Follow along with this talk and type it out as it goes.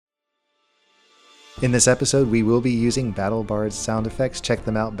In this episode, we will be using BattleBard's sound effects. Check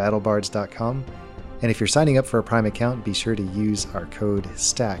them out, battlebards.com. And if you're signing up for a Prime account, be sure to use our code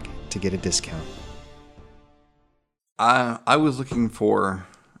STACK to get a discount. I was looking for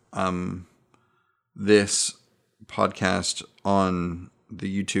this podcast on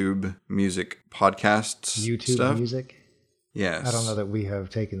the YouTube music podcasts YouTube stuff. music? Yes. I don't know that we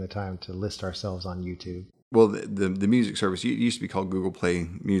have taken the time to list ourselves on YouTube. Well, the music service, it used to be called Google Play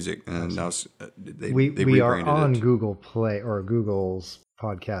Music, and now they rebranded are on it. Google Play or Google's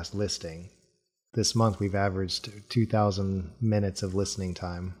podcast listing. This month we've averaged 2,000 minutes of listening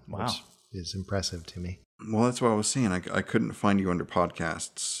time, which is impressive to me. Well, that's what I was saying. I couldn't find you under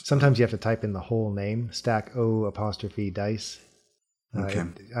podcasts. Sometimes you have to type in the whole name, Stack O''Dice. Okay.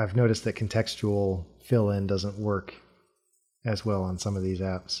 I've noticed that contextual fill-in doesn't work as well on some of these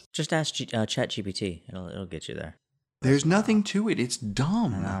apps. Just ask ChatGPT. It'll get you there. There's nothing to it. It's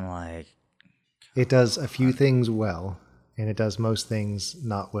dumb. And I'm like... It does a few things well, and it does most things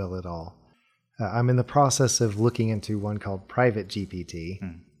not well at all. I'm in the process of looking into one called Private GPT,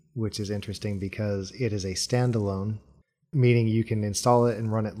 which is interesting because it is a standalone, meaning you can install it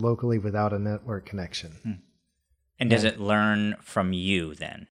and run it locally without a network connection. And does it learn from you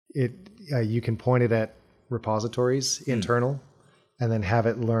then? You can point it at repositories internal and then have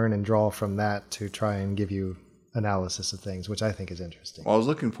it learn and draw from that to try and give you analysis of things, which I think is interesting. Well, I was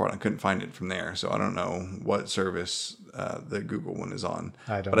looking for it. I couldn't find it from there, so I don't know what service the Google one is on.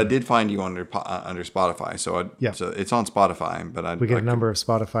 I did find you under Spotify, so it's on Spotify. But we get a number of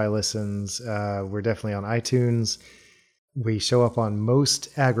Spotify listens. We're definitely on iTunes. We show up on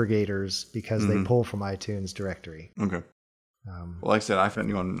most aggregators because they pull from iTunes directory. Okay. Well, like I said, I found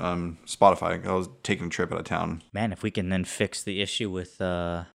you on Spotify. I was taking a trip out of town. Man, if we can then fix the issue with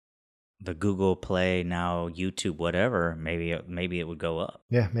the Google Play, now YouTube, whatever, maybe it would go up.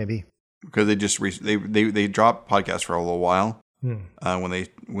 Yeah, maybe. Because they just they dropped podcasts for a little while when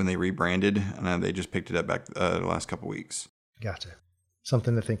they rebranded, and they just picked it up back the last couple of weeks. Gotcha.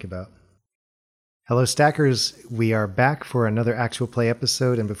 Something to think about. Hello, Stackers. We are back for another actual play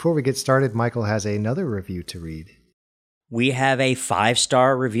episode, and before we get started, Michael has another review to read. We have a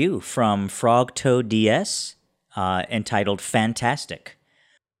 5-star review from FrogToadDS entitled Fantastic.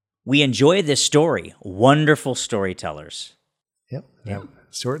 We enjoy this story. Wonderful storytellers. Yep.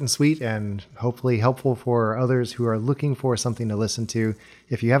 Short and sweet and hopefully helpful for others who are looking for something to listen to.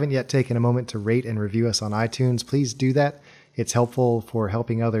 If you haven't yet taken a moment to rate and review us on iTunes, please do that. It's helpful for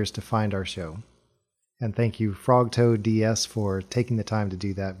helping others to find our show. And thank you, FrogToadDS, for taking the time to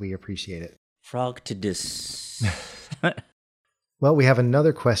do that. We appreciate it. FrogToadDS. Well, we have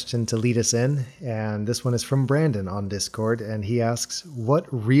another question to lead us in, and this one is from Brandon on Discord, and he asks, what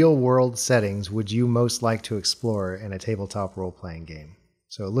real-world settings would you most like to explore in a tabletop role-playing game?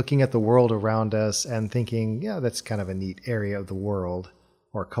 So looking at the world around us and thinking, yeah, that's kind of a neat area of the world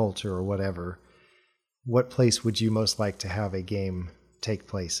or culture or whatever, what place would you most like to have a game take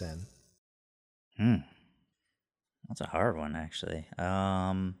place in? That's a hard one, actually.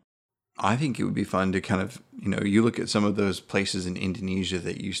 I think it would be fun to kind of, you look at some of those places in Indonesia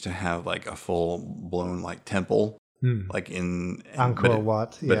that used to have like a full-blown like temple, like in Angkor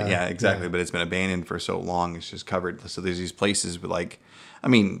Wat. But yeah, exactly. Yeah. But it's been abandoned for so long; it's just covered. So there's these places with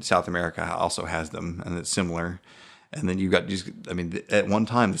South America also has them, and it's similar. And then you've got at one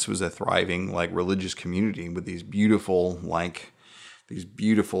time this was a thriving like religious community with these beautiful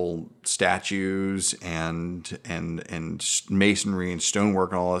statues and masonry and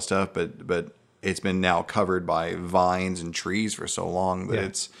stonework and all that stuff, but it's been now covered by vines and trees for so long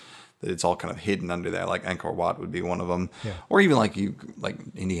that it's all kind of hidden under there. Like Angkor Wat would be one of them, or even like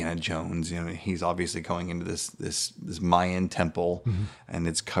Indiana Jones. He's obviously going into this Mayan temple, and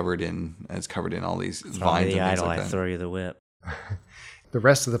it's covered in all these vines. The and idol, like I throw you the whip. The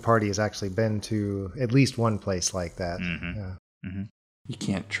rest of the party has actually been to at least one place like that. You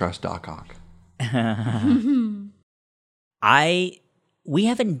can't trust Doc Ock. We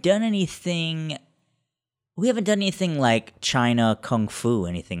haven't done anything. We haven't done anything like China Kung Fu,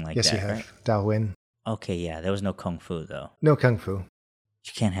 anything like that. Yes, you have. Right? Daowin. Okay, yeah, there was no Kung Fu though. No Kung Fu.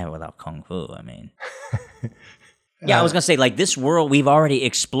 You can't have it without Kung Fu. I mean, yeah, I was gonna say like this world. We've already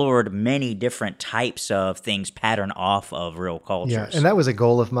explored many different types of things patterned off of real cultures. Yeah, and that was a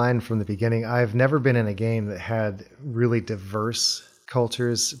goal of mine from the beginning. I've never been in a game that had really diverse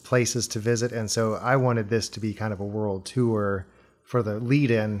cultures, places to visit, and so I wanted this to be kind of a world tour for the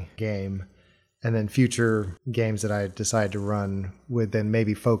lead-in game, and then future games that I decide to run would then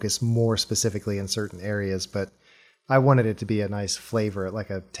maybe focus more specifically in certain areas. But I wanted it to be a nice flavor, like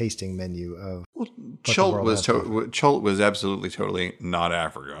a tasting menu of. Well, what the Chult world was has to offer. Chult was absolutely totally not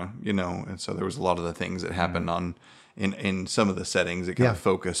Africa, and so there was a lot of the things that happened in some of the settings that kind of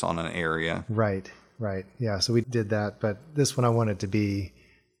focus on an area. Right. Yeah, so we did that, but this one I wanted to be,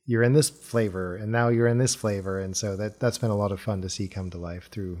 you're in this flavor, and now you're in this flavor, and so that's been a lot of fun to see come to life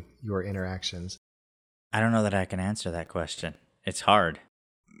through your interactions. I don't know that I can answer that question. It's hard.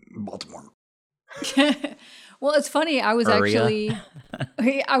 Baltimore. Well, it's funny. I was Area.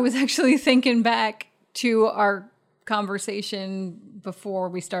 actually thinking back to our conversation before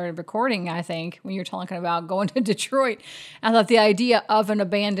we started recording, I think, when you were talking about going to Detroit. I thought the idea of an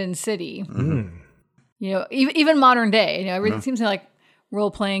abandoned city, even modern day, everything seems like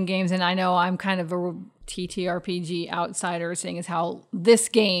role-playing games, and I know I'm kind of a TTRPG outsider, seeing as how this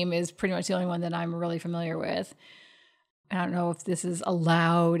game is pretty much the only one that I'm really familiar with. I don't know if this is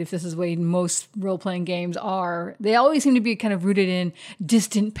allowed, if this is the way most role-playing games are. They always seem to be kind of rooted in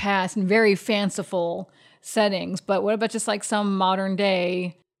distant past and very fanciful settings. But what about just like some modern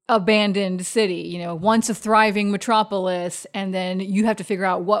day abandoned city, once a thriving metropolis, and then you have to figure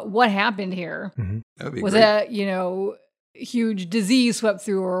out what happened here. Mm-hmm. That'd be Was great. it, huge disease swept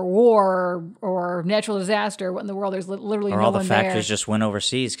through, or war, or natural disaster? What in the world? There's literally Or no all the one factories there. just went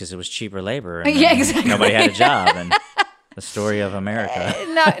overseas because it was cheaper labor. And Yeah, exactly. Nobody had a job. And the story of America.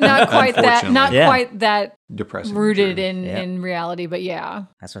 Not quite that. Not Unfortunately. Yeah. quite that Depressing. rooted true. in reality. But yeah.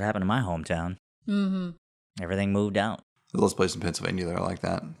 That's what happened in my hometown. Mm-hmm. Everything moved out. Those places in Pennsylvania that are like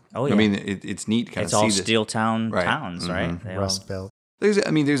that. Oh, yeah. I mean, it's neat to kind It's of see all this. steel town Right. towns, right? Mhm. They all- Rust Belt. There's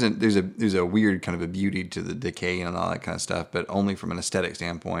a weird kind of a beauty to the decay and all that kind of stuff, but only from an aesthetic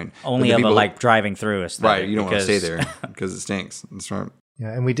standpoint. only But of the a people- like driving through aesthetic. right. You don't want to stay because- there because it stinks. That's right.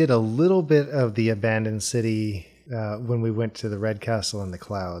 Yeah, and we did a little bit of the abandoned city when we went to the Red Castle in the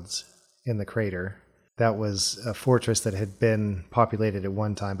clouds in the crater. That was a fortress that had been populated at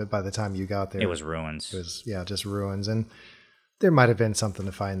one time, but by the time you got there, It was ruins. it was just ruins, and there might have been something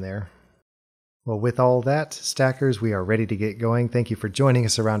to find there. Well, with all that, Stackers, we are ready to get going. Thank you for joining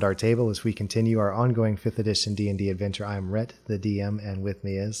us around our table as we continue our ongoing 5th edition D&D adventure. I'm Rhett, the DM, and with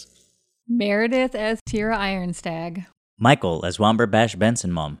me is... Meredith as Tira Ironstag. Michael as Womber Bash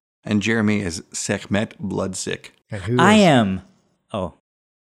Benson Mom. And Jeremy is Sekhmet Bloodsick. And who I is- am. Oh,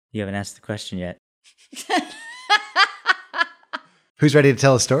 you haven't asked the question yet. Who's ready to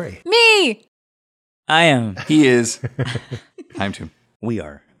tell a story? Me. I am. He is. Time to. We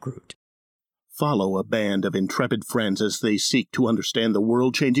are Groot. Follow a band of intrepid friends as they seek to understand the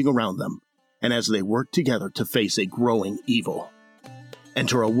world changing around them, and as they work together to face a growing evil.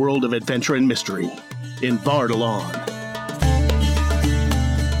 Enter a world of adventure and mystery in Bardalon.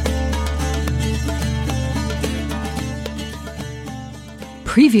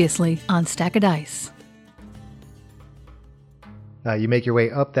 Previously on Stack of Dice. You make your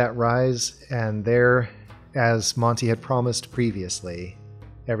way up that rise, and there, as Monty had promised previously,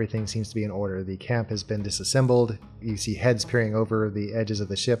 everything seems to be in order. The camp has been disassembled. You see heads peering over the edges of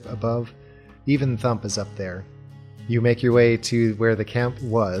the ship above. Even Thump is up there. You make your way to where the camp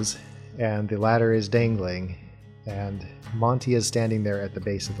was, and the ladder is dangling, and Monty is standing there at the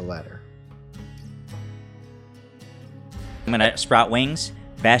base of the ladder. I'm gonna sprout wings.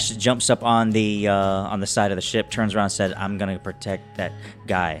 Bash jumps up on the side of the ship, turns around, and said, "I'm gonna protect that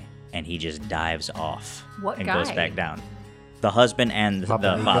guy," and he just dives off. What and guy? goes back down. The husband and the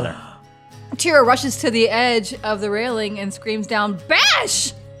Papa father. Tira rushes to the edge of the railing and screams down,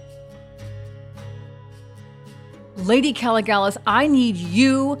 "Bash!" Lady Caligalis, I need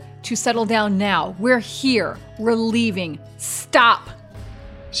you to settle down now. We're here. We're leaving. Stop.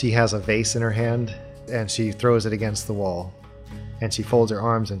 She has a vase in her hand, and she throws it against the wall. And she folds her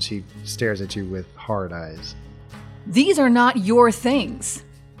arms and she stares at you with hard eyes. These are not your things.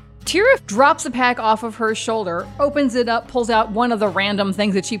 Tira drops the pack off of her shoulder, opens it up, pulls out one of the random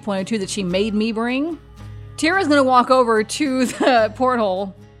things that she pointed to that she made me bring. Tira's gonna walk over to the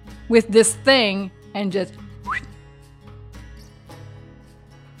porthole with this thing and just...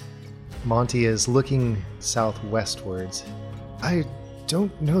 Monty is looking southwestwards. I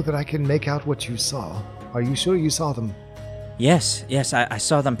don't know that I can make out what you saw. Are you sure you saw them? Yes, I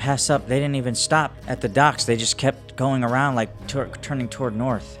saw them pass up. They didn't even stop at the docks. They just kept going around, like turning toward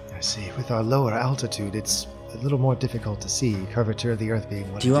north. I see. With our lower altitude, it's a little more difficult to see, curvature of the earth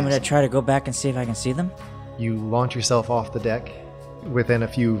being what Do you it want me is. to try to go back and see if I can see them? You launch yourself off the deck. Within a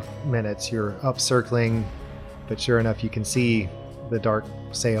few minutes, you're up circling, but sure enough, you can see the dark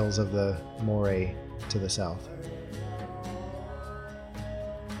sails of the Moray to the south.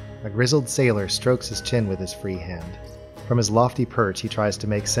 A grizzled sailor strokes his chin with his free hand. From his lofty perch, he tries to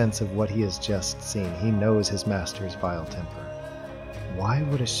make sense of what he has just seen. He knows his master's vile temper. Why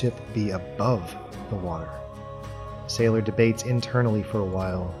would a ship be above the water? Sailor debates internally for a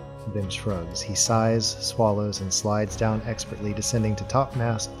while, then shrugs. He sighs, swallows, and slides down expertly, descending to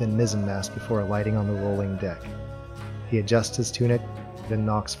topmast, then mizzenmast before alighting on the rolling deck. He adjusts his tunic, then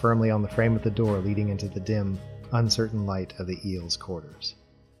knocks firmly on the frame of the door leading into the dim, uncertain light of the eel's quarters.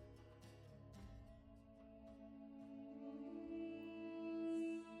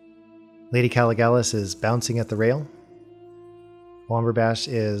 Lady Caligalis is bouncing at the rail. Womberbash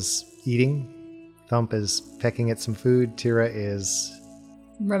is eating. Thump is pecking at some food. Tira is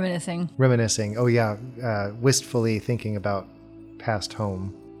reminiscing. Oh yeah, wistfully thinking about past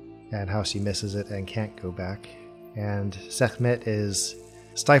home and how she misses it and can't go back. And Sekhmet is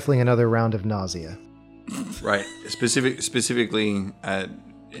stifling another round of nausea. Right. Specifically,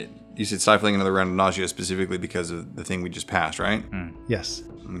 you said stifling another round of nausea specifically because of the thing we just passed, right? Yes.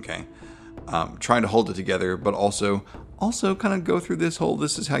 Okay. Trying to hold it together, but also kind of go through this whole,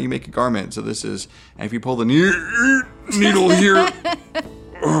 this is how you make a garment. So this is, and if you pull the needle here,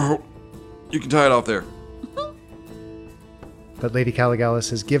 you can tie it off there. But Lady Caligalis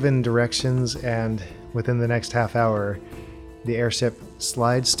has given directions, and within the next half hour, the airship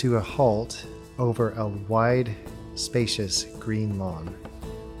slides to a halt over a wide, spacious green lawn.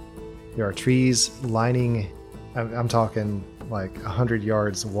 There are trees lining, I'm talking like 100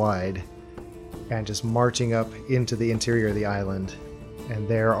 yards wide, and just marching up into the interior of the island. And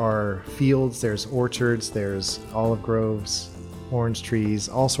there are fields, there's orchards, there's olive groves, orange trees,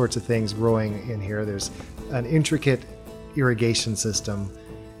 all sorts of things growing in here. There's an intricate irrigation system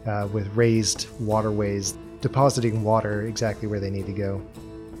with raised waterways, depositing water exactly where they need to go.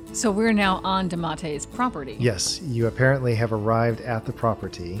 So we're now on Damate's property. Yes, you apparently have arrived at the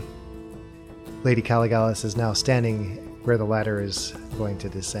property. Lady Caligalis is now standing where the ladder is going to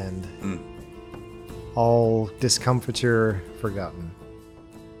descend. All discomfiture forgotten.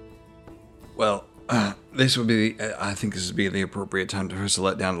 Well, I think this would be the appropriate time for us to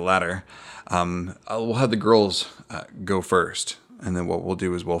let down the ladder. We'll have the girls go first, and then what we'll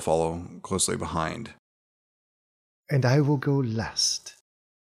do is we'll follow closely behind. And I will go last.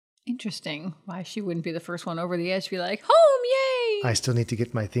 Interesting. Why she wouldn't be the first one over the edge to be like, home, yay! I still need to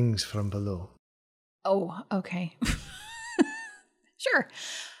get my things from below. Oh, okay. Sure.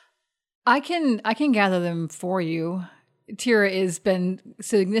 I can gather them for you. Tira has been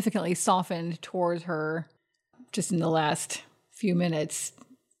significantly softened towards her just in the last few minutes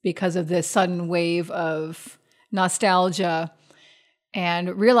because of this sudden wave of nostalgia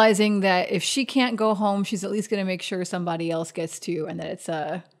and realizing that if she can't go home, she's at least going to make sure somebody else gets to, and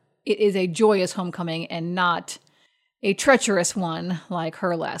that it is a joyous homecoming and not a treacherous one like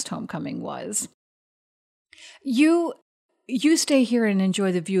her last homecoming was. You stay here and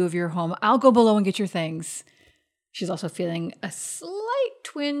enjoy the view of your home. I'll go below and get your things. She's also feeling a slight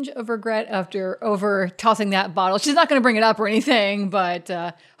twinge of regret over tossing that bottle. She's not going to bring it up or anything, but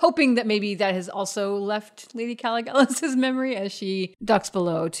hoping that maybe that has also left Lady Caligalis' memory as she ducks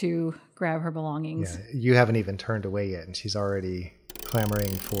below to grab her belongings. Yeah, you haven't even turned away yet, and she's already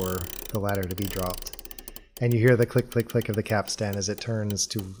clamoring for the ladder to be dropped. And you hear the click, click, click of the capstan as it turns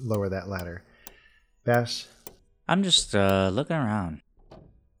to lower that ladder. Bash? I'm just looking around.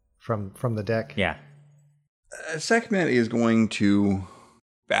 From the deck? Yeah. Sekhmet is going to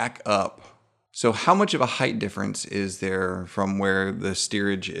back up. So how much of a height difference is there from where the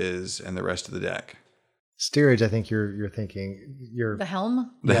steerage is and the rest of the deck? Steerage, I think you're thinking. The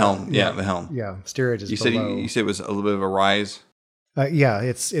helm? The helm. Yeah, the helm. Yeah, steerage is below. You said it was a little bit of a rise? Yeah,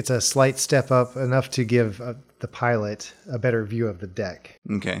 it's a slight step up, enough to give the pilot a better view of the deck.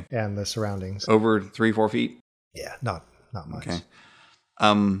 Okay. And the surroundings. Over 3-4 feet? Yeah, not much. Okay.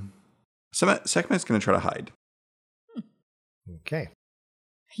 Sekhmet's going to try to hide. Okay.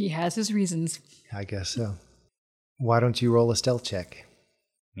 He has his reasons. I guess so. Why don't you roll a stealth check?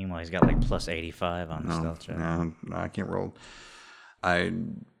 Meanwhile, he's got like plus 85 on the stealth check. No, I can't roll. I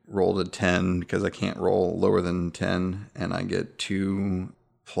rolled a 10 because I can't roll lower than 10, and I get 2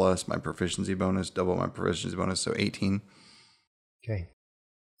 plus my proficiency bonus, double my proficiency bonus, so 18. Okay.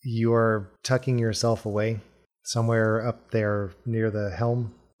 You're tucking yourself away somewhere up there near the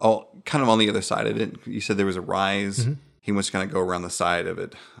helm? Oh, kind of on the other side of it. You said there was a rise. Mm-hmm. He wants to kind of go around the side of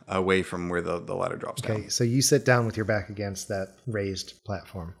it, away from where the ladder drops down. Okay, so you sit down with your back against that raised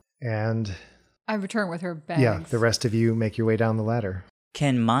platform. And I return with her bags. Yeah, the rest of you make your way down the ladder.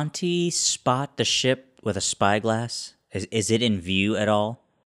 Can Monty spot the ship with a spyglass? Is it in view at all?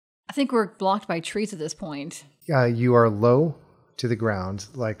 I think we're blocked by trees at this point. You are low to the ground,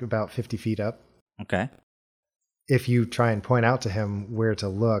 like about 50 feet up. Okay. if you try and point out to him where to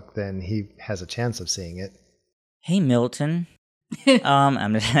look, then he has a chance of seeing it. Hey, Milton. Hey,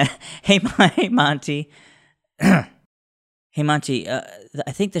 Monty. Hey, Monty.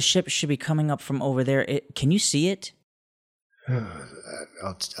 I think the ship should be coming up from over there. Can you see it?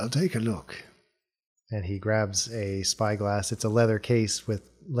 I'll take a look. And he grabs a spyglass. It's a leather case with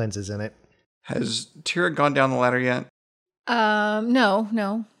lenses in it. Has Tira gone down the ladder yet? No,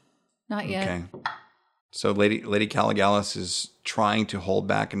 not yet. Okay. So Lady Caligalis is trying to hold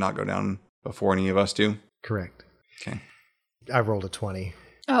back and not go down before any of us do? Correct. Okay. I rolled a 20.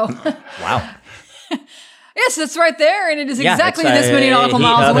 Oh. Wow. Yes, it's right there, and it is exactly this many nautical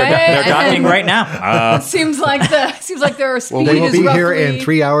miles away. They're docking right now. Seems like their speed Well, they will is be roughly... here in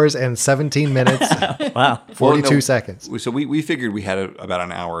 3 hours and 17 minutes, Wow. 42 seconds. So we figured we had about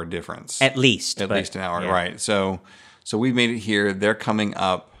an hour difference. At least. At least an hour, right. So we made it here. They're coming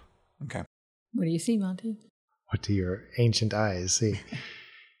up. Okay. What do you see, Monty? What do your ancient eyes see?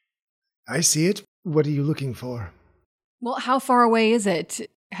 I see it. What are you looking for? Well, how far away is it?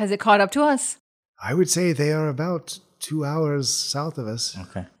 Has it caught up to us? I would say they are about 2 hours south of us.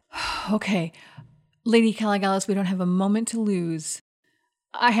 Okay. Okay. Lady Caligalis, we don't have a moment to lose.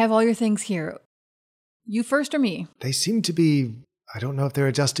 I have all your things here. You first or me? They seem to be, I don't know if they're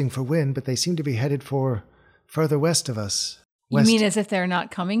adjusting for wind, but they seem to be headed for further west of us. You mean as if they're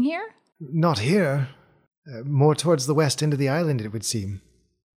not coming here? Not here. More towards the west end of the island, it would seem.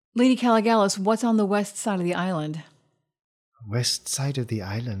 Lady Caligalis, what's on the west side of the island? West side of the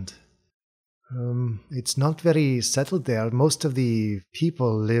island? It's not very settled there. Most of the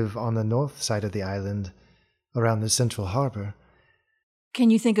people live on the north side of the island, around the central harbor.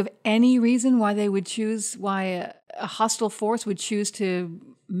 Can you think of any reason why a hostile force would choose to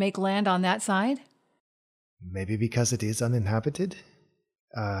make land on that side? Maybe because it is uninhabited.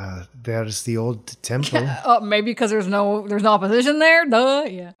 There's the old temple. Maybe because there's no opposition there? Duh,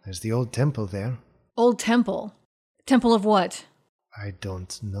 yeah. There's the old temple there. Old temple? Temple of what? I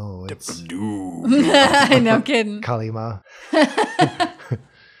don't know. It's No kidding. Kalima.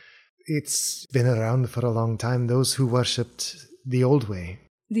 It's been around for a long time. Those who worshipped the old way.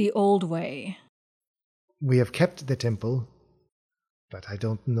 The old way. We have kept the temple, but I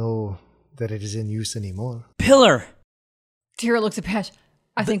don't know that it is in use anymore. Pillar. Tira looks at Patch.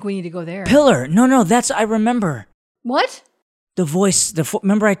 I think we need to go there. Pillar. No, I remember. What? The voice,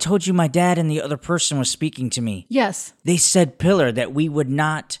 remember I told you my dad and the other person was speaking to me? Yes. They said pillar, that we would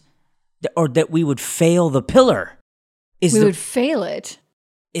not, or that we would fail the pillar. We would fail it?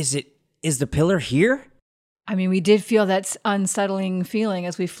 Is the pillar here? I mean, we did feel that unsettling feeling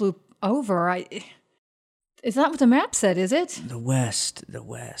as we flew over. It's not what the map said, is it? The west.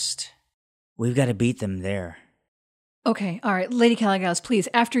 We've got to beat them there. Okay, all right. Lady Caligalis, please,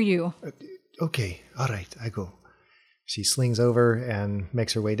 after you. Okay, all right, I go. She slings over and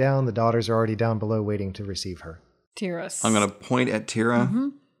makes her way down. The daughters are already down below waiting to receive her. Tira. I'm going to point at Tira. Mm-hmm.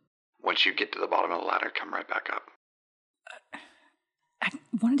 Once you get to the bottom of the ladder, come right back up. I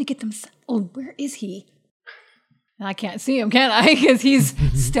wanted to get them... where is he? I can't see him, can I? Because he's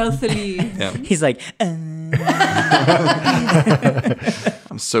stealthily... Yeah. He's like... I'm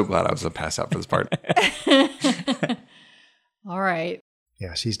so glad I was going to pass out for this part. All right.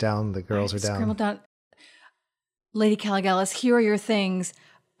 Yeah, she's down. The girls are down. Scrambled down. Lady Caligalis, here are your things.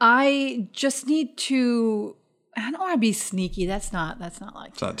 I just need to... I don't want to be sneaky. That's not like...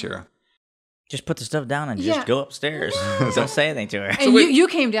 It's not Tira. Just put the stuff down and just go upstairs. Don't say anything to her. And you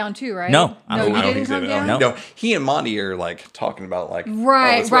came down too, right? No. You didn't come down? No. He and Monty are like talking about like...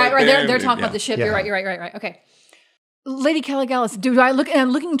 Right. They're talking about the ship. Yeah. You're right. Okay. Lady Caligalis, I'm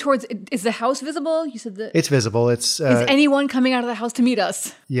looking towards... Is the house visible? You said It's visible. It's... is anyone coming out of the house to meet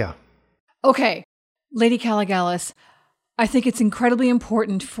us? Yeah. Okay. Lady Caligalis, I think it's incredibly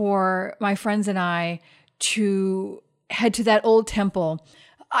important for my friends and I to head to that old temple.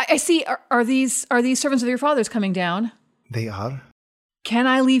 I see. Are these servants of your father's coming down? They are. Can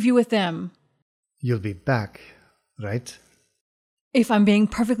I leave you with them? You'll be back, right? If I'm being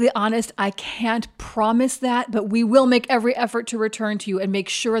perfectly honest, I can't promise that, but we will make every effort to return to you and make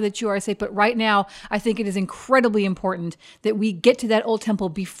sure that you are safe. But right now, I think it is incredibly important that we get to that old temple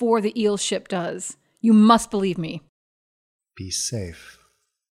before the eel ship does. You must believe me. Be safe.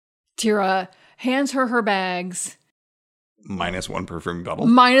 Tira hands her bags. Minus one perfume bottle.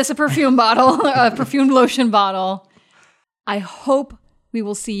 Minus a perfume bottle, a perfumed lotion bottle. I hope we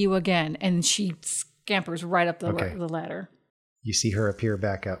will see you again. And she scampers right up the ladder. You see her appear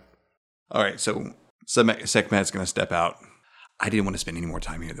back up. All right, so Sekhmet's going to step out. I didn't want to spend any more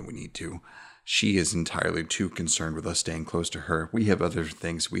time here than we need to. She is entirely too concerned with us staying close to her. We have other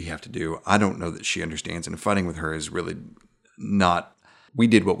things we have to do. I don't know that she understands, and fighting with her is really not... We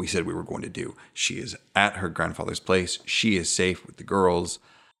did what we said we were going to do. She is at her grandfather's place. She is safe with the girls.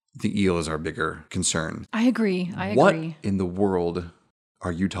 The eel is our bigger concern. I agree. What in the world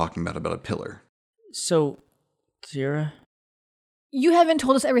are you talking about a pillar? So, Zira? You haven't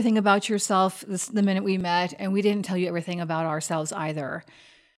told us everything about yourself the minute we met, and we didn't tell you everything about ourselves either.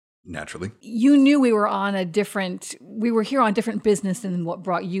 Naturally. You knew we were here on different business than what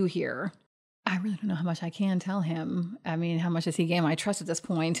brought you here. I really don't know how much I can tell him. I mean, how much does he gain my trust at this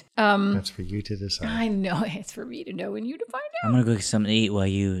point? That's for you to decide. I know it's for me to know and you to find out. I'm going to go get something to eat while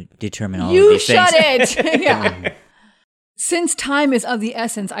you determine all of You these things. shut it! Yeah. Since time is of the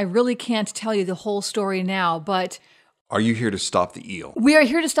essence, I really can't tell you the whole story now, but... Are you here to stop the eel? We are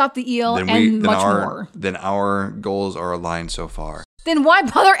here to stop the eel and much more. Then our goals are aligned so far. Then why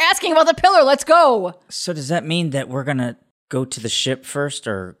bother asking about the pillar? Let's go! So does that mean that we're going to go to the ship first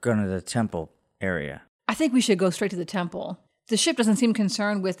or go to the temple area? I think we should go straight to the temple. The ship doesn't seem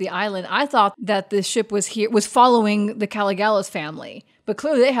concerned with the island. I thought that the ship was following the Caligalis family. But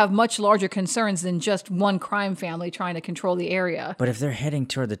clearly they have much larger concerns than just one crime family trying to control the area. But if they're heading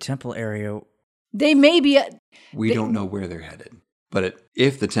toward the temple area... They may be... We don't know where they're headed. But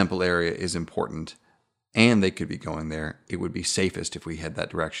if the temple area is important and they could be going there, it would be safest if we head that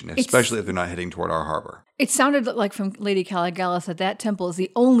direction, especially if they're not heading toward our harbor. It sounded like from Lady Caligalis that temple is the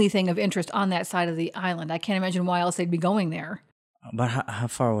only thing of interest on that side of the island. I can't imagine why else they'd be going there. But how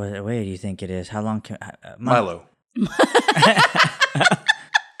far away do you think it is? How long can... Milo.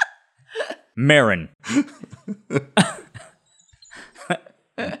 Marin.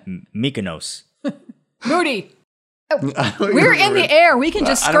 Mykonos. Moody. We're in the air. We can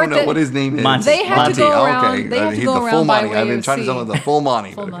just skirt I don't know what his name is. Monty. They have to go around. Okay. They have to He's go the around full by Monty. way I've been of trying to sea. tell him the full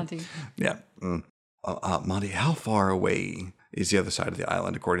Monty. Full Monty. Yeah. Monty, how far away is the other side of the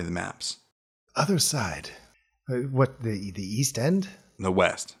island according to the maps? Other side? What, the east end? The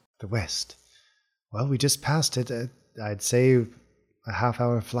west. The west. Well, we just passed it. I'd say a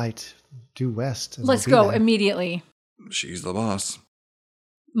half-hour flight due west. And Let's we'll be go there. immediately. She's the boss.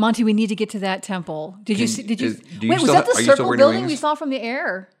 Monty, we need to get to that temple. Do you Wait, was still that the are you still circle wearing building wings? we saw from the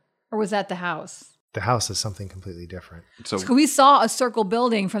air? Or was that the house? The house is something completely different. So We saw a circle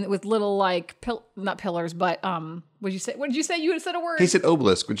building with little not pillars, but what did you say? What did you say? You said a word. he said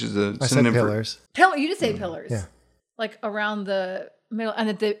obelisk, which is a I said synonym pillars. You did say pillars. Yeah. Like around the middle, and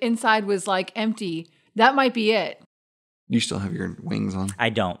that the inside was like empty. That might be it. You still have your wings on? I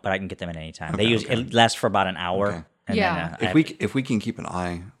don't, but I can get them at any time. Okay, It lasts for about an hour. Okay. And Yeah. Then, If we can keep an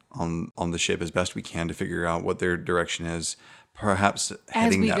eye on the ship as best we can to figure out what their direction is, perhaps As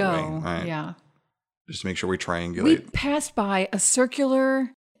heading we that go. way. Right? Yeah. Just to make sure we We triangulate. passed by a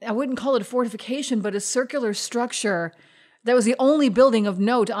circular, I wouldn't call it a fortification, but a circular structure that was the only building of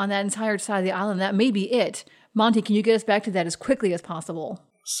note on that entire side of the island. That may be it. Monty, can you get us back to that as quickly as possible?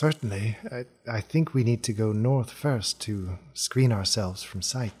 Certainly. I think we need to go north first to screen ourselves from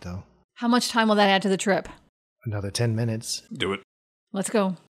sight, though. How much time will that add to the trip? Another 10 minutes. Do it. Let's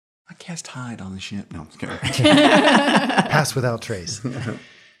go. I cast hide on the ship. No, I'm just kidding. Pass without trace.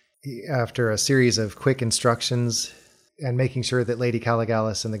 After a series of quick instructions and making sure that Lady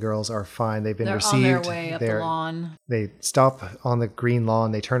Caligalis and the girls are fine, they've been They're received. on their way up the lawn. They stop on the green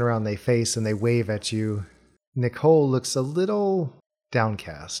lawn, they turn around, they face, and they wave at you. Nicole looks a little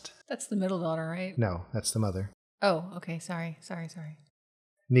downcast. That's the middle daughter, right? No, that's the mother. Oh, okay. Sorry.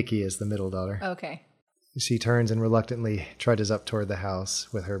 Nikki is the middle daughter. Okay. She turns and reluctantly trudges up toward the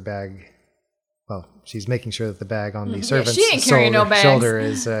house with her bag. Well, she's making sure that the bag on the servant's she ain't carrying no bags. shoulder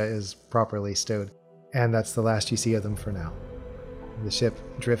is properly stowed. And that's the last you see of them for now. The ship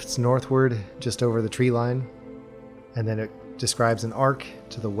drifts northward just over the tree line, and then it describes an arc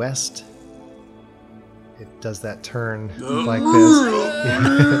to the west. It does that turn like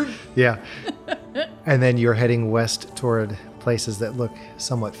this. Yeah. And then you're heading west toward places that look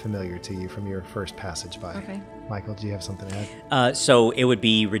somewhat familiar to you from your first passage by. Okay. Michael, do you have something to add? so it would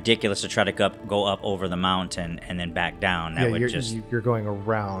be ridiculous to try to go up over the mountain and then back down. That would you're going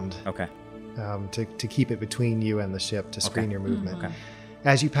around Okay. to keep it between you and the ship to screen your movement. Okay.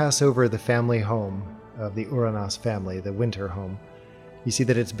 As you pass over the family home of the Uranos family, the winter home, you see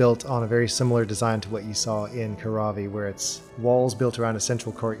that it's built on a very similar design to what you saw in Karavi, where it's walls built around a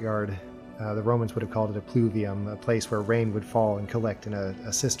central courtyard. The Romans would have called it a pluvium, a place where rain would fall and collect in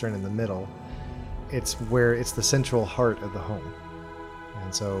a cistern in the middle. It's the central heart of the home.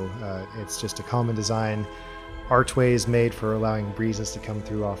 And so it's just a common design, archways made for allowing breezes to come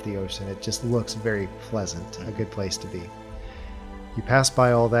through off the ocean. It just looks very pleasant, a good place to be. You pass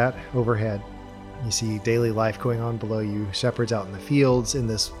by all that overhead, You see daily life going on below you, shepherds out in the fields in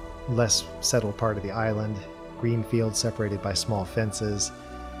this less settled part of the island, green fields separated by small fences,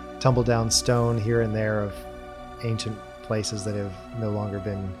 tumble down stone here and there of ancient places that have no longer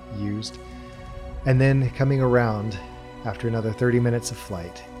been used. And then coming around, after another 30 minutes of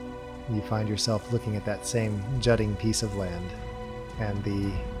flight, you find yourself looking at that same jutting piece of land and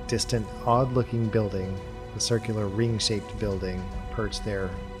the distant, odd-looking building, the circular ring-shaped building perched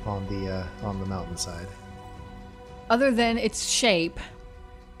there on the mountainside. Other than its shape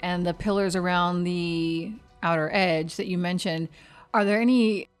and the pillars around the outer edge that you mentioned, are there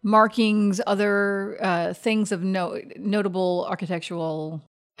any markings, other things of notable architectural?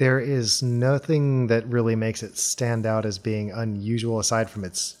 There is nothing that really makes it stand out as being unusual aside from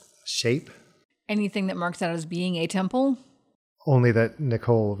its shape. Anything that marks out as being a temple? Only that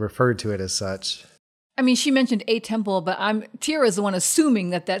Nicole referred to it as such. I mean, she mentioned a temple, but Tira is the one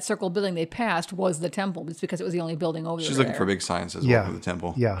assuming that circle building they passed was the temple, just because it was the only building over there. She's looking for big signs as well for the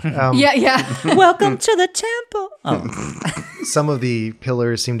temple. Yeah. Yeah. Welcome to the temple. Oh. Some of the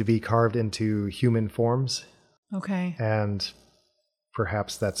pillars seem to be carved into human forms. Okay. And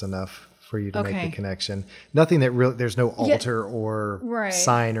perhaps that's enough for you to make the connection. Nothing that really, there's no altar or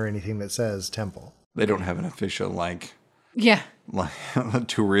sign or anything that says temple. They don't have an official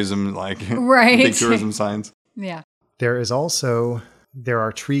tourism, big tourism signs. Yeah. There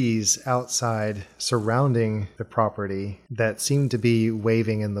are trees outside surrounding the property that seem to be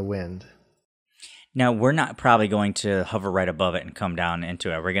waving in the wind. Now, we're not probably going to hover right above it and come down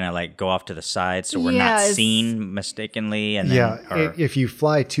into it. We're going to go off to the side so we're not seen mistakenly. And if you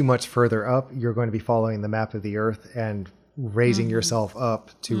fly too much further up, you're going to be following the map of the Earth and raising yourself up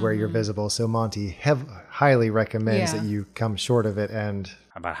to where you're visible. So Monty highly recommends that you come short of it and...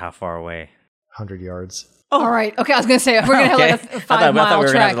 About how far away? 100 yards. Oh. All right. Okay, I was going to say, we're going to have a 5 mile I thought we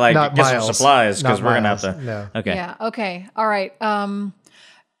were track. going to Not get miles. some supplies because we're going to have to... No. Okay. Yeah, okay. All right.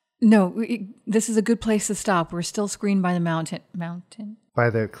 No, this is a good place to stop. We're still screened by the mountain. By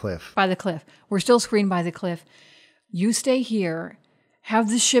the cliff. By the cliff. We're still screened by the cliff. You stay here.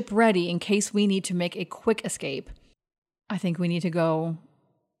 Have the ship ready in case we need to make a quick escape. I think we need to go.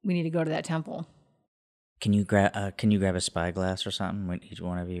 We need to go to that temple. Can you grab a spyglass or something? When each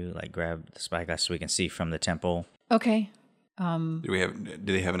one of you grab the spyglass so we can see from the temple. Okay. Do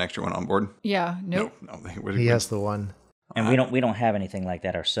they have an extra one on board? Yeah. Nope. No. He has the one. And we don't have anything like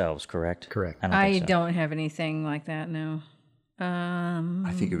that ourselves, correct? Correct. I don't have anything like that. No.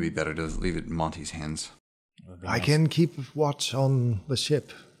 I think it would be better to leave it in Monty's hands. I can keep watch on the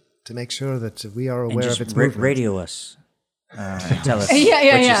ship to make sure that we are aware of its movement. Radio us. And tell us what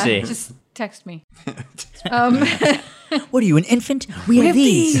you see. Just text me. What are you, an infant? We have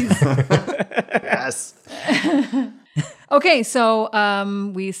these. Yes. Okay,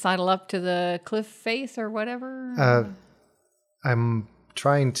 so we sidle up to the cliff face or whatever. I'm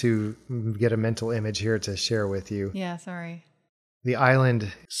trying to get a mental image here to share with you. Yeah, sorry. The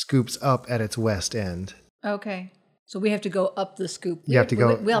island scoops up at its west end. Okay. So we have to go up the scoop. You have to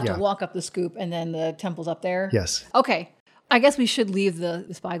go. We'll have to walk up the scoop, and then the temple's up there? Yes. Okay. I guess we should leave the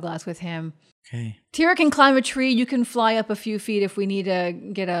spyglass with him. Okay. Tira can climb a tree. You can fly up a few feet if we need to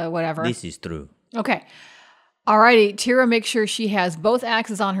get a whatever. This is true. Okay. Alrighty. Tira makes sure she has both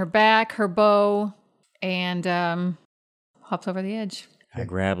axes on her back, her bow, and hops over the edge. I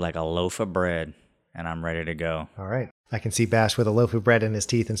grab a loaf of bread, and I'm ready to go. All right. I can see Bash with a loaf of bread in his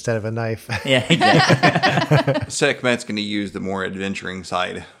teeth instead of a knife. Yeah, exactly. Sekhmet's going to use the more adventuring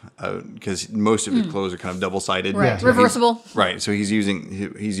side because most of his clothes are kind of double-sided. Right. Yeah. Reversible. Right. So he's using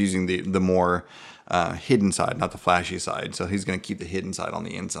the more hidden side, not the flashy side. So he's going to keep the hidden side on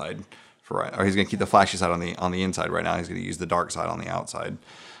the inside or he's going to keep the flashy side on the inside right now. He's going to use the dark side on the outside,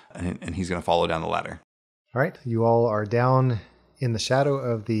 and he's going to follow down the ladder. All right. You all are down in the shadow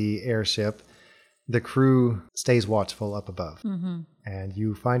of the airship. The crew stays watchful up above, and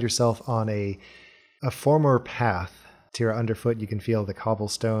you find yourself on a former path. Tira, underfoot, you can feel the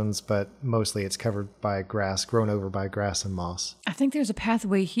cobblestones, but mostly it's covered by grass, grown over by grass and moss. I think there's a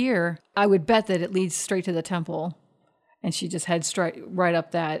pathway here. I would bet that it leads straight to the temple, and she just heads right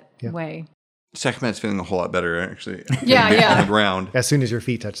up that way. Sekhmet's feeling a whole lot better, actually. Yeah. On the ground. As soon as your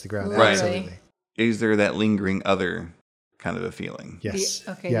feet touch the ground, Right. absolutely. Is there that lingering other kind of a feeling? Yes.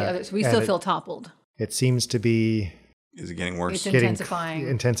 The other, so we still feel toppled. It seems to be... Is it getting worse? It's intensifying.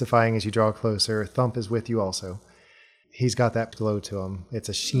 Intensifying as you draw closer. Thump is with you also. He's got that glow to him. It's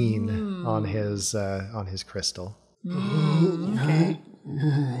a sheen on his crystal. Okay.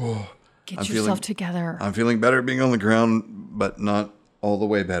 Get yourself together. I'm feeling better being on the ground, but not all the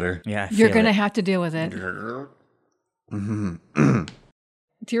way better. Yeah, You're going to have to deal with it.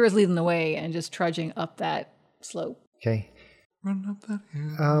 Tira's leading the way and just trudging up that slope. Okay. Run up that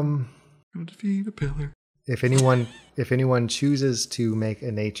hill. Gonna defeat a pillar. If anyone chooses to make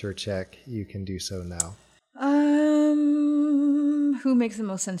a nature check, you can do so now. Who makes the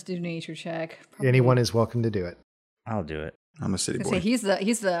most sense to do a nature check? Probably. Anyone is welcome to do it. I'll do it. I'm a city I boy. say he's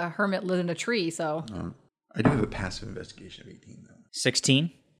the hermit living in a tree, so I do have a passive investigation of 18, though. 16.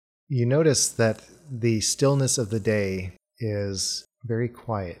 You notice that the stillness of the day is very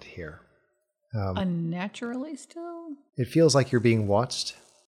quiet here. unnaturally still. It feels like you're being watched.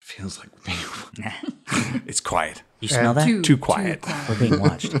 Feels like it's quiet. You smell that? Too quiet. We're being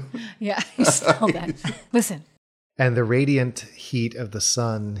watched. Yeah, you smell that. Listen. And the radiant heat of the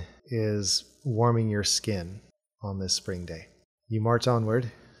sun is warming your skin on this spring day. You march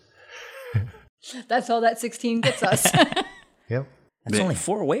onward. That's all that 16 gets us. Yep. That's only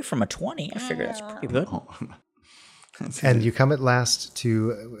 4 away from a 20. I figure that's pretty good. And you come at last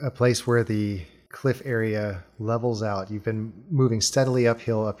to a place where the cliff area levels out. You've been moving steadily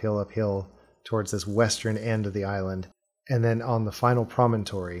uphill towards this western end of the island. And then on the final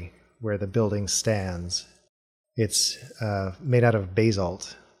promontory where the building stands, it's made out of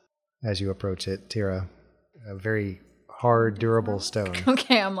basalt as you approach it, Tira. A very hard, durable stone.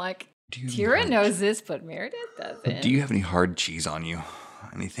 Okay, I'm like, Tira knows this, but Meredith doesn't. Do you have any hard cheese on you?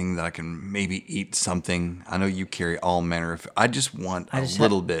 Anything that I can maybe eat something? I know you carry all manner of... I just want a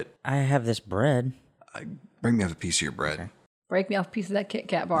little bit. I have this bread. Bring me up a piece of your bread. Okay. Break me off a piece of that Kit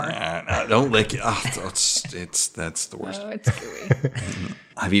Kat bar. Nah, don't lick it. Oh, that's the worst. Oh, it's gooey.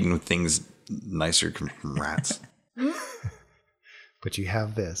 I've eaten with things nicer from rats. But you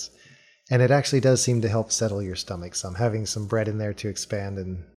have this. And it actually does seem to help settle your stomach some. Having some bread in there to expand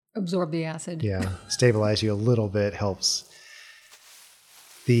and... Absorb the acid. Yeah, stabilize you a little bit helps.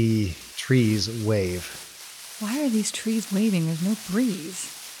 The trees wave. Why are these trees waving? There's no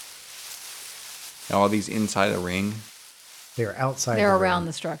breeze. Now, are these inside a ring? They're outside. They're the around ring.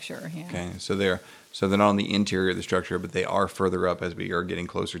 the structure. Yeah. Okay, so they're not on the interior of the structure, but they are further up as we are getting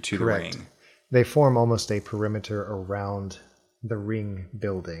closer to Correct. the ring. They form almost a perimeter around the ring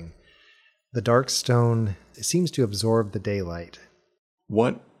building. The dark stone seems to absorb the daylight.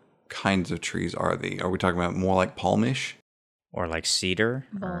 What kinds of trees are they? Are we talking about more like palmish? Or like cedar.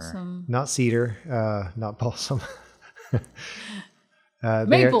 Balsam. Not cedar, not balsam.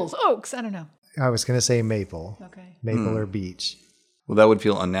 Maples, oaks, I don't know. I was going to say maple. Okay. Maple or beech. Well, that would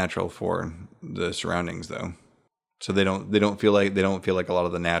feel unnatural for the surroundings, though. So they don't feel like a lot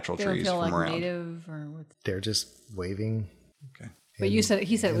of the natural They don't trees feel from like around. native or what? They're just waving. Okay. But he said it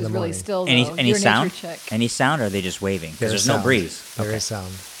was the really morning. still. Though. Any Do your sound? nature check. Any sound, or are they just waving? Because there's no sound. breeze. There is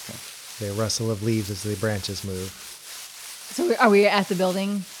sound. The rustle of leaves as the branches move. So are we at the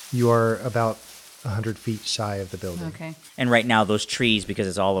building? You are about 100 feet shy of the building. Okay. And right now, those trees, because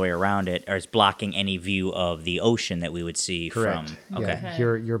it's all the way around it, are blocking any view of the ocean that we would see Correct. from. Okay. Yeah.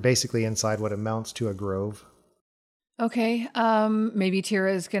 You're basically inside what amounts to a grove. Okay. Maybe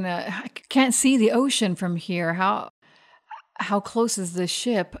Tira's gonna. I can't see the ocean from here. How close is the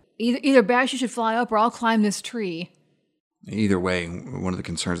ship? Either Bash, you should fly up, or I'll climb this tree. Either way, one of the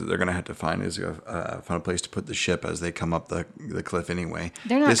concerns that they're going to have to find is find a place to put the ship as they come up the cliff anyway.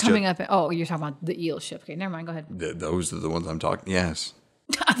 They're not This coming up. Oh, you're talking about the eel ship. Okay, never mind. Go ahead. Those are the ones I'm talking. Yes.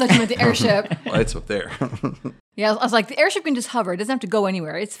 I thought you meant the airship. Well, it's up there. Yeah, I was like, the airship can just hover. It doesn't have to go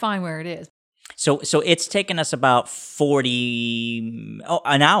anywhere. It's fine where it is. So it's taken us about an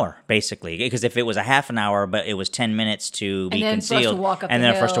hour, basically. Because if it was a half an hour, but it was 10 minutes to be And then for us to concealed. walk up and the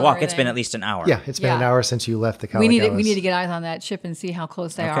then for us to hill walk, and it's been everything. at least an hour. Yeah, it's been an Yeah. hour since you left the We need Kalakawas. to get eyes on that ship and see how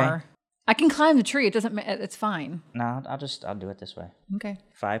close they Okay. are. I can climb the tree. It doesn't. It's fine. No, I'll do it this way. Okay.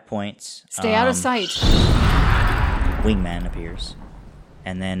 5 points. Stay out of sight. Wingman appears,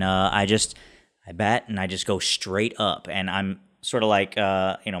 and then I bat and I just go straight up, and I'm sort of like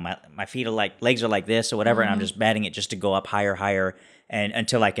my feet are like legs are like this or whatever, and I'm just batting it just to go up higher, and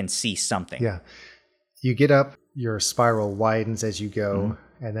until I can see something. Yeah. You get up, your spiral widens as you go,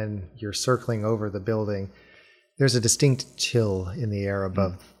 and then you're circling over the building. There's a distinct chill in the air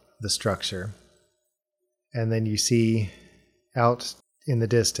above the structure. And then you see out in the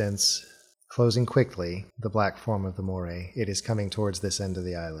distance, closing quickly, the black form of the Moray. It is coming towards this end of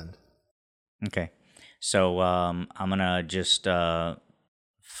the island. Okay, so I'm gonna just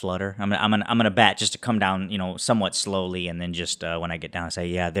flutter. I'm gonna bat just to come down, somewhat slowly, and then just when I get down, I say,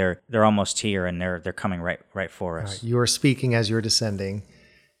 yeah, they're almost here, and they're coming right for us. All right, you are speaking as you're descending.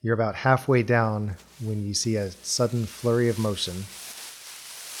 You're about halfway down when you see a sudden flurry of motion,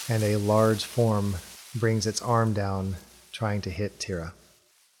 and a large form brings its arm down, trying to hit Tira.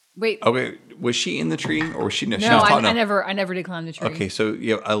 Wait. Okay, was she in the tree or was she? No, she No, was I talking. never did climb the tree. Okay, so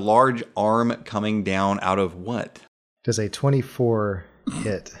you have a large arm coming down out of what? Does a 24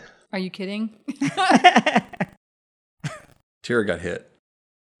 hit? Are you kidding? Tira got hit.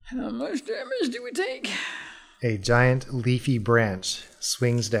 How much damage do we take? A giant leafy branch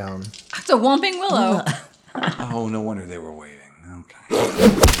swings down. It's a whomping willow. Oh, no wonder they were waving.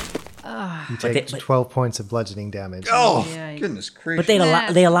 Okay. You take 12 points of bludgeoning damage. Oh, Yikes. goodness gracious.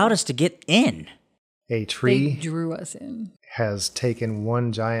 But they allowed us to get in. A They tree drew us in. has taken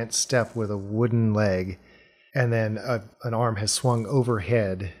one giant step with a wooden leg, and then an arm has swung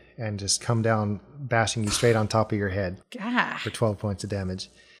overhead and just come down, bashing you straight on top of your head God. for 12 points of damage.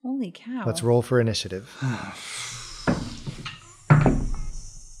 Holy cow. Let's roll for initiative.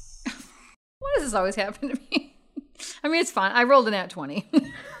 Why does this always happen to me? I mean, it's fine. I rolled an at 20.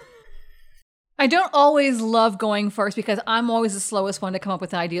 I don't always love going first because I'm always the slowest one to come up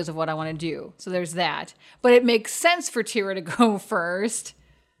with ideas of what I want to do. So there's that. But it makes sense for Tira to go first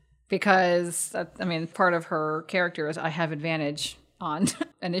because, part of her character is I have advantage on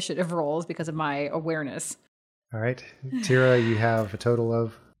initiative rolls because of my awareness. All right. Tira, you have a total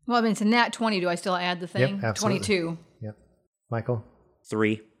of? Well, I mean, it's a nat 20. Do I still add the thing? Yep, absolutely. 22. Yep. Michael?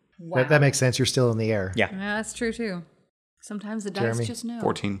 3. Wow. That makes sense. You're still in the air. Yeah. Yeah, that's true too. Sometimes the dice Jeremy? just know.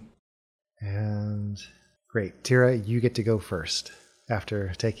 14. And great. Tira, you get to go first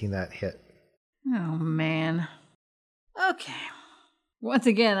after taking that hit. Oh, man. Okay. Once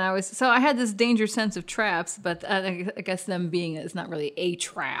again, I had this danger sense of traps, but I guess them being it's not really a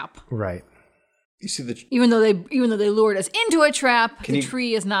trap. Right. You see the. Even though they lured us into a trap, Can the you-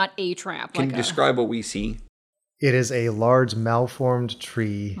 tree is not a trap. Can you describe what we see? It is a large malformed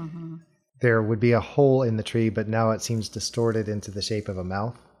tree. Mm-hmm. There would be a hole in the tree, but now it seems distorted into the shape of a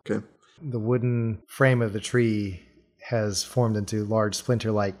mouth. Okay. The wooden frame of the tree has formed into large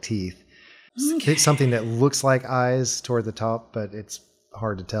splinter-like teeth. It's something that looks like eyes toward the top, but it's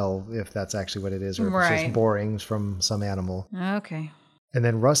hard to tell if that's actually what it is or if it's Right. just borings from some animal. Okay. And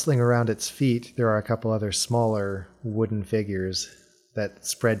then rustling around its feet, there are a couple other smaller wooden figures that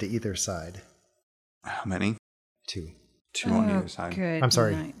spread to either side. How many? 2. 2 on either side. Good. I'm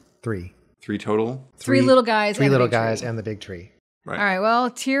sorry, night. 3. 3 total? Three little guys. 3 and a little big guys tree. and the big tree. Right. All right.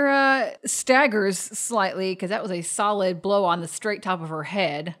 Well, Tira staggers slightly because that was a solid blow on the straight top of her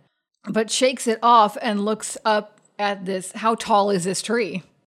head, but shakes it off and looks up at this. How tall is this tree?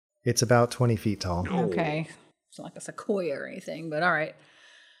 It's about 20 feet tall. Okay. It's not like a sequoia or anything, but all right.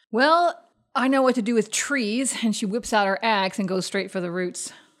 Well, I know what to do with trees, and she whips out her axe and goes straight for the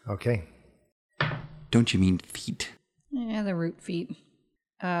roots. Okay. Don't you mean feet? Yeah, the root feet.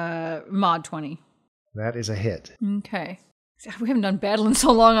 Mod 20. That is a hit. Okay. We haven't done battle in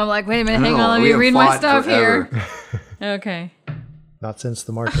so long. I'm like, wait a minute, hang No, on, let we me have read my fought stuff forever. here. Okay. Not since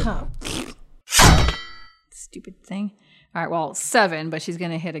the market. Stupid thing. All right, well, 7, but she's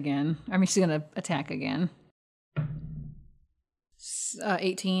going to hit again. I mean, she's going to attack again.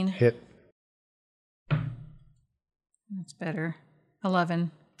 18. Hit. That's better.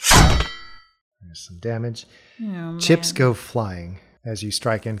 11. There's some damage. Oh, Chips man. go flying as you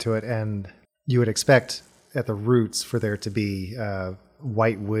strike into it, and you would expect at the roots for there to be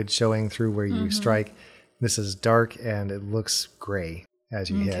white wood showing through where you strike. This is dark, and it looks gray as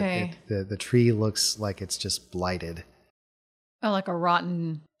you Okay. hit. The tree looks like it's just blighted. Oh, like a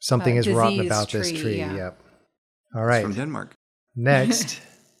rotten. Something is rotten diseased about this tree. yeah. Yep. All right. From Denmark. Next,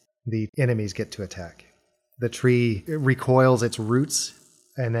 the enemies get to attack. The tree recoils its roots,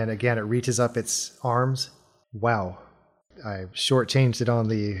 and then again it reaches up its arms. Wow. I shortchanged it on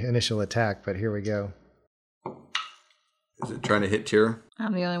the initial attack, but here we go. Is it trying to hit Tira?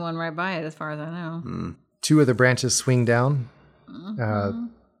 I'm the only one right by it, as far as I know. 2 of the branches swing down.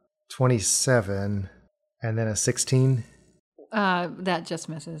 27, and then a 16. That just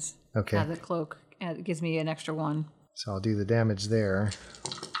misses. Okay. The cloak. It gives me an extra 1. So I'll do the damage there.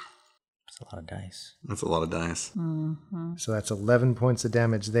 That's a lot of dice. That's a lot of dice. So that's 11 points of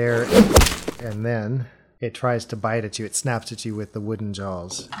damage there. And then it tries to bite at you. It snaps at you with the wooden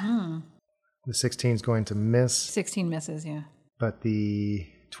jaws. The 16 is going to miss, 16 misses, yeah. but the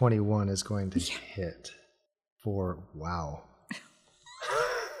 21 is going to hit for, wow,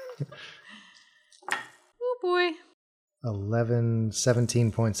 Oh, boy.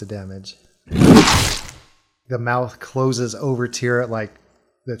 17 points of damage. The mouth closes over Tira like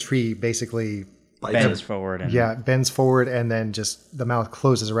the tree basically Bends forward. And bends forward, and then just the mouth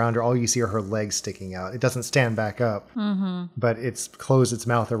closes around her. All you see are her legs sticking out. It doesn't stand back up, but it's closed its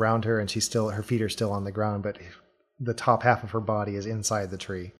mouth around her, and her feet are still on the ground, but the top half of her body is inside the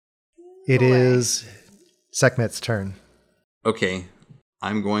tree. It is Sekhmet's turn. Okay.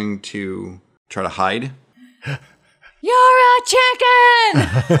 I'm going to try to hide. You're a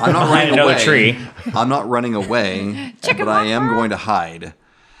chicken! I'm not running another away. tree. I'm not running away, but I am going to hide.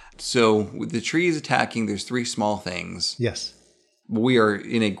 So with the trees attacking, there's 3 small things. Yes. We are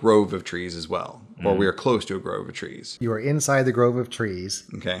in a grove of trees as well, or we are close to a grove of trees. You are inside the grove of trees.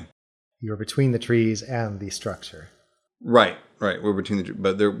 Okay. You are between the trees and the structure. Right. We're between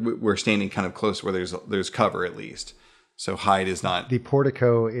but we're standing kind of close where there's cover at least. So hide is not. The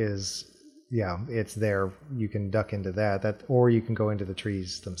portico is, it's there. You can duck into that, or you can go into the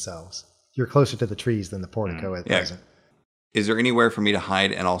trees themselves. You're closer to the trees than the portico at present. Is there anywhere for me to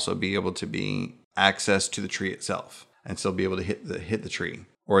hide and also be able to be access to the tree itself and still be able to hit the tree?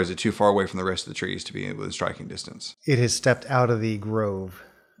 Or is it too far away from the rest of the trees to be within striking distance? It has stepped out of the grove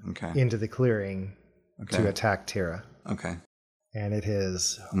into the clearing to attack Tira. Okay. And it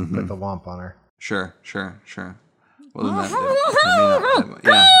has put the womp on her. Sure. Well, then that may not,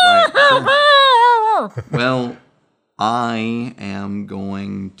 right. Sure. Well, I am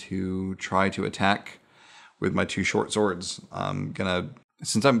going to try to attack with my 2 short swords. I'm gonna,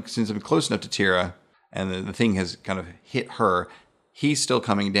 since I'm close enough to Tira, and the thing has kind of hit her. He's still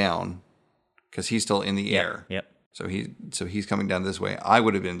coming down because he's still in the air. Yep. So he's coming down this way. I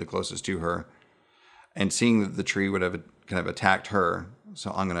would have been the closest to her, and seeing that the tree would have kind of attacked her.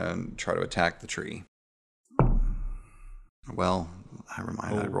 So I'm gonna try to attack the tree. Well, I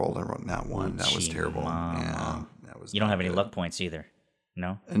rolled that one. That was terrible. Yeah, that was. You don't have any good. luck points either.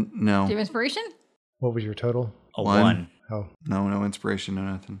 No. No. Do you have inspiration? What was your total? A 1. Oh. No inspiration, no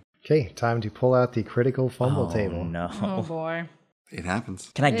nothing. Okay, time to pull out the critical fumble table. No. Oh boy. It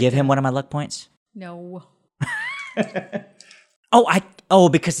happens. Can I give him one of my luck points? No.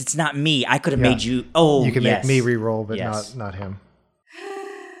 Because it's not me. I could have made you. Oh, you can yes. make me re-roll, but Yes. not him.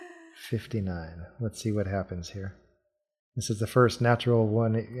 59. Let's see what happens here. This is the first natural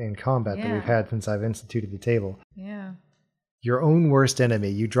one in combat that we've had since I've instituted the table. Yeah. Your own worst enemy.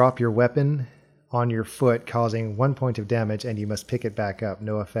 You drop your weapon on your foot, causing 1 point of damage, and you must pick it back up.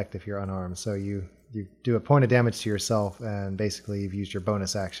 No effect if you're unarmed. So you do a point of damage to yourself, and basically you've used your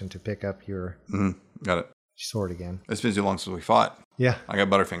bonus action to pick up your Got it. sword again. It's been too long since we fought. Yeah. I got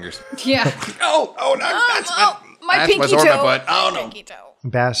butterfingers. Yeah. Oh no! That's my that's pinky sword in my toe. butt. Oh no! Pinky toe.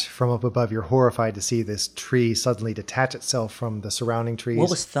 Bash, from up above, you're horrified to see this tree suddenly detach itself from the surrounding trees.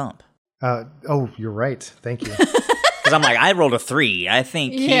 What was Thump? You're right. Thank you. Because I'm like, I rolled a 3. I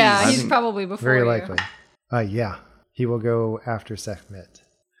think He's probably before Very you. likely. Yeah. He will go after Sekhmet.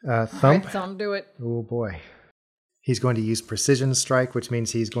 Thump. Right, Thump, do it. Oh boy. He's going to use precision strike, which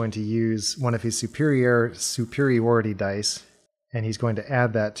means he's going to use one of his superiority dice, and he's going to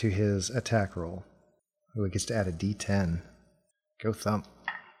add that to his attack roll. Oh, he gets to add a d10. Go Thump.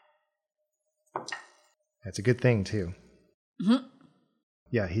 That's a good thing, too. Mm-hmm.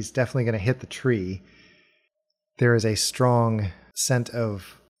 Yeah, he's definitely going to hit the tree. There is a strong scent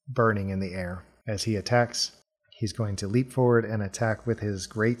of burning in the air. As he attacks, he's going to leap forward and attack with his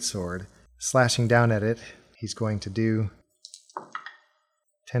great sword. Slashing down at it, he's going to do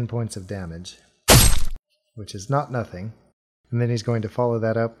 10 points of damage, which is not nothing. And then he's going to follow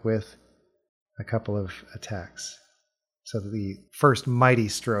that up with a couple of attacks. So the first mighty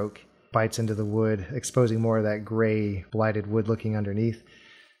stroke bites into the wood, exposing more of that gray, blighted wood looking underneath.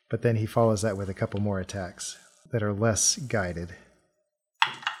 But then he follows that with a couple more attacks that are less guided.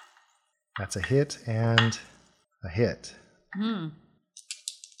 That's a hit and a hit.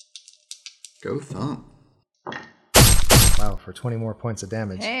 Go Thump. Wow, for 20 more points of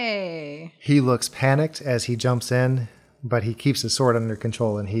damage. Hey. He looks panicked as he jumps in, but he keeps his sword under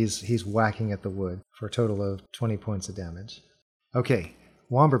control, and he's whacking at the wood for a total of 20 points of damage. Okay,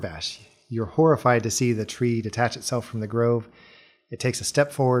 Womberbash, you're horrified to see the tree detach itself from the grove. It takes a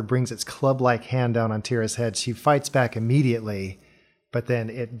step forward, brings its club-like hand down on Tira's head. She fights back immediately, but then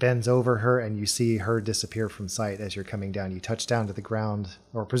it bends over her, and you see her disappear from sight as you're coming down. You touch down to the ground,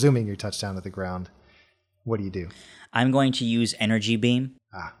 or presuming you touch down to the ground. What do you do? I'm going to use Energy Beam,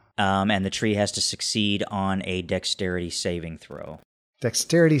 and the tree has to succeed on a Dexterity saving throw.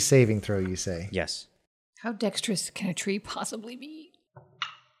 Dexterity saving throw, you say? Yes. How dexterous can a tree possibly be?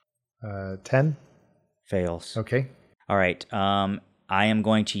 10? Fails. Okay. All right. I am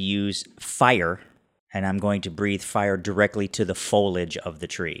going to use fire, and I'm going to breathe fire directly to the foliage of the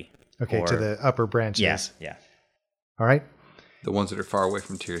tree. Okay, to the upper branches. Yeah. All right. The ones that are far away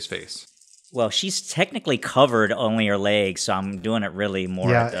from Tyr's face. Well, she's technically covered only her legs, so I'm doing it really more.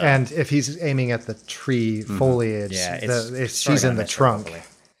 Yeah, at the, and if he's aiming at the tree foliage, she's in the trunk.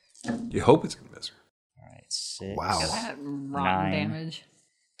 You hope it's going to miss her. All right, 6. Wow. That rotten 9. damage.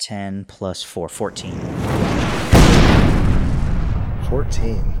 10 plus 4, 14.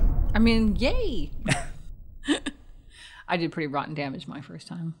 14. I mean, yay! I did pretty rotten damage my first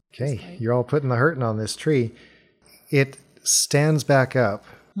time. Okay, you're all putting the hurting on this tree. It stands back up.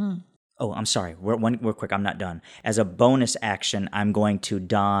 Oh, I'm sorry. Real quick. I'm not done. As a bonus action, I'm going to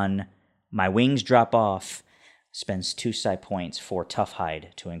don my wings drop off, spends 2 side points for tough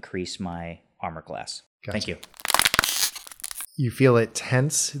hide to increase my armor class. Gotcha. Thank you. You feel it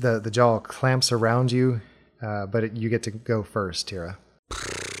tense. The jaw clamps around you, but you get to go first, Tira.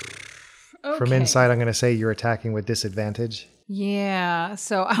 Okay. From inside, I'm going to say you're attacking with disadvantage. Yeah,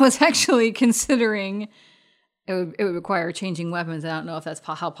 so I was actually considering it would require changing weapons. I don't know if that's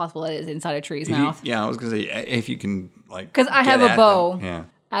how possible it is inside a tree's mouth. Yeah, I was gonna say if you can like. Because I have get a at bow. them. Yeah.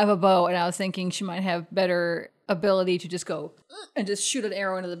 I have a bow, and I was thinking she might have better ability to just go and just shoot an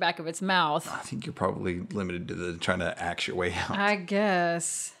arrow into the back of its mouth. I think you're probably limited to trying to axe your way out. I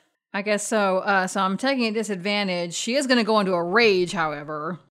guess so. So I'm taking a disadvantage. She is going to go into a rage,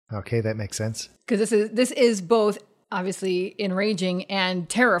 however, Okay, that makes sense. because this is both obviously enraging and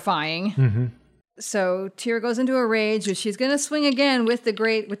terrifying. Mm-hmm. So Tira goes into a rage, which she's going to swing again with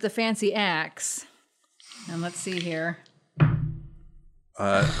the fancy axe. And let's see here.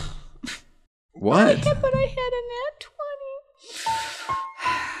 What? But I had a nat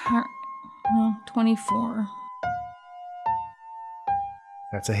 20. Well, 24.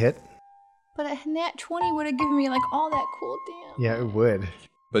 That's a hit. But a nat 20 would have given me like all that cool damage. Yeah, it would.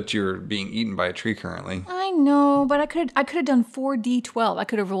 But you're being eaten by a tree currently. I know, but I could have done 4d12. I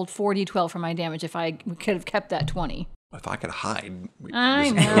could have rolled 4d12 for my damage if I could have kept that 20. If I could hide. I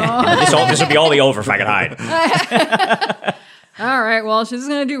know. This would be all be over if I could hide. All right, well, she's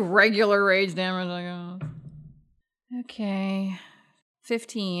going to do regular rage damage, I guess. Okay.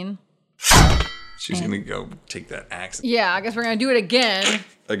 15. She's going to go take that axe. Yeah, I guess we're going to do it again.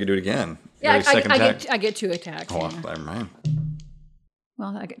 I could do it again. Yeah, Your second attack? I get 2 attacks. Oh, Yeah. never mind.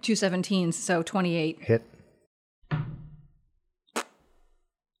 Well, I get 2 17s, so 28. Hit.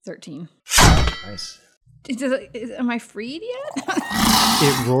 13. Nice. Am I freed yet?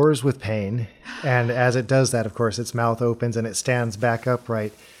 It roars with pain, and as it does that, of course, its mouth opens and it stands back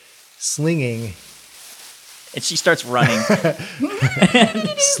upright, slinging And she starts running.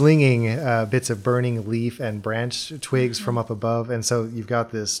 bits of burning leaf and branch twigs from up above, and so you've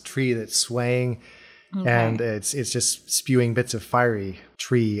got this tree that's swaying, and it's just spewing bits of fiery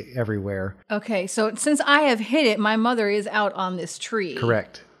tree everywhere. Okay, so since I have hit it, my mother is out on this tree.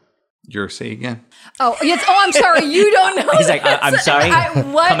 Correct. Your say again? Oh, yes. Oh, I'm sorry. You don't know. He's like, I'm sorry.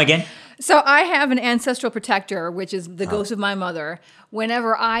 What? Come again? So I have an ancestral protector, which is the ghost of my mother.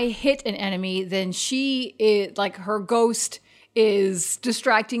 Whenever I hit an enemy, then she is like her ghost is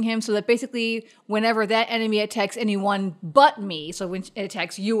distracting him, so that basically whenever that enemy attacks anyone but me, so when it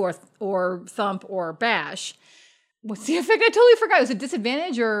attacks you or Thump or Bash, what's the effect? I totally forgot. Was it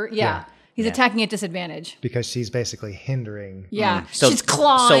disadvantage or yeah. He's attacking at disadvantage. Because she's basically hindering. Yeah, So, she's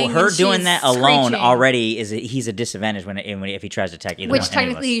clawing. So her and doing she's that alone screeching. already he's a disadvantage if he tries to attack either Which one.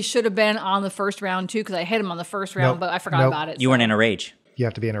 technically should have been on the first round too, because I hit him on the first round, Nope. but I forgot Nope. about it. You weren't in a rage. You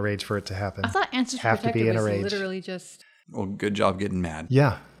have to be in a rage for it to happen. I thought ancestral Have to be protector in a was rage. literally just Well, good job getting mad.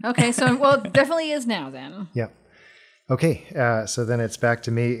 Yeah. okay. So well, it definitely is now then. Yep. Okay, so then it's back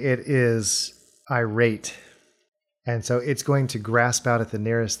to me. It is irate. And so it's going to grasp out at the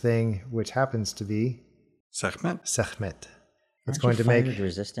nearest thing, which happens to be Sekhmet? Sekhmet. It's Aren't going you to make fire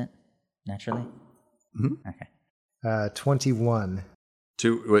resistant naturally. Okay. 21.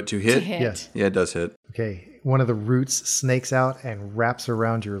 To hit? To hit. Yes. Yeah, it does hit. Okay, one of the roots snakes out and wraps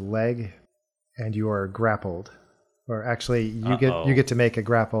around your leg, and you are grappled. Or actually, you get to make a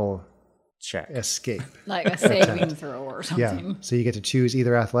grapple Check. escape. Like a saving throw or Yeah, something. so you get to choose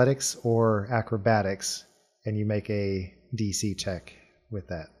either athletics or acrobatics, and you make a DC check with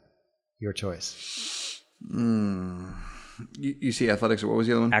that. Your choice. You see athletics, or what was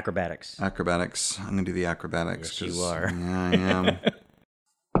the other one? Acrobatics. Acrobatics. I'm going to do the acrobatics. Yes, you 'cause- are. Yeah, I am.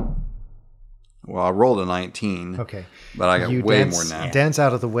 Well, I rolled a 19. Okay. But I got You way dance, more than that. Dance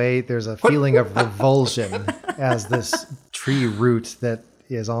out of the way. There's a feeling of revulsion as this tree root that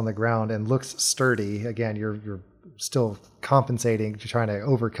is on the ground and looks sturdy. Again, you're still compensating, trying to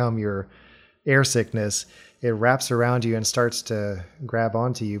overcome your air sickness. It wraps around you and starts to grab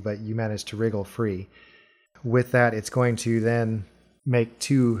onto you, but you manage to wriggle free. With that, it's going to then make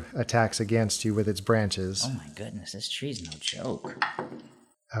 2 attacks against you with its branches. Oh my goodness, this tree's no joke.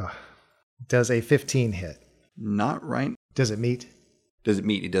 Does a 15 hit? Not right. Does it meet? Does it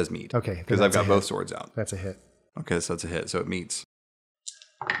meet? It does meet. Okay, Because I've that's a got both hit. swords out. That's a hit. Okay, so it's a hit. So it meets.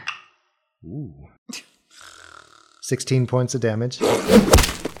 Ooh. 16 points of damage.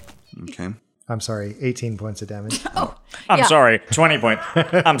 Okay. I'm sorry, 18 points of damage. I'm sorry, 20 point.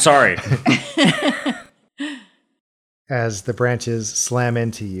 I'm sorry. As the branches slam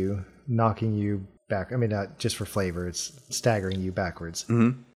into you, knocking you back. I mean, not just for flavor, it's staggering you backwards.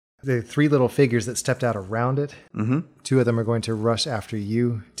 Mm-hmm. The 3 little figures that stepped out around it, Mm-hmm. 2 of them are going to rush after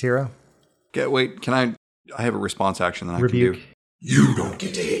you, Tira. Wait, can I have a response action that I Rebuke. can do. You don't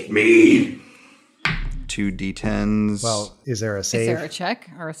get to hit me. 2 D10s. Well, is there a Is save? there a check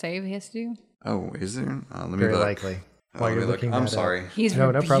or a save he has to do? Oh, is there? Let me Very look. likely. Oh, While let you're me look. looking I'm that up. sorry. He's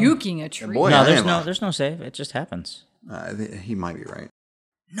No problem. rebuking a tree. Boy, No, I am. there's no save. It just happens. He might be right.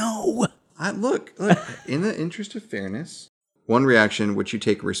 No. Look. In the interest of fairness, one reaction which you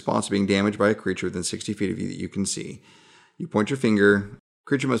take a response to being damaged by a creature within 60 feet of you that you can see. You point your finger.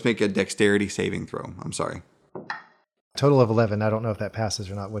 Creature must make a dexterity saving throw. I'm sorry. Total of 11. I don't know if that passes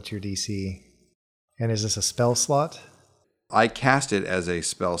or not. What's your DC? And is this a spell slot? I cast it as a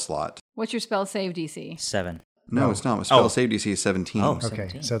spell slot. What's your spell save DC? 7. No, it's not. My spell save DC is 17. Oh. Okay,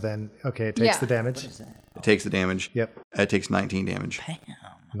 17. so then, it takes the damage. It takes the damage. Yep. It takes 19 damage.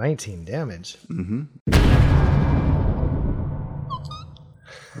 19 damage. I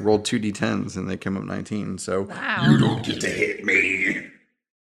rolled 2 D10s and they come up 19. So Wow. you don't get to hit me.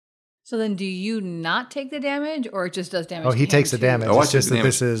 So then do you not take the damage or it just does damage? Oh, to he him takes the too? damage. Oh, I It's took just the that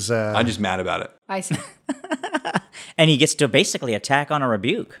this is I'm just mad about it. I see. And he gets to basically attack on a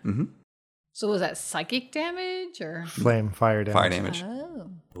rebuke. So was that psychic damage or? flame fire damage. Fire damage. Oh,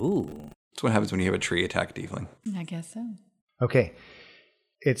 Ooh. That's what happens when you have a tree attack a tiefling. I guess so. Okay.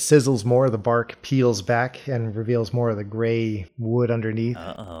 It sizzles more. The bark peels back and reveals more of the gray wood underneath.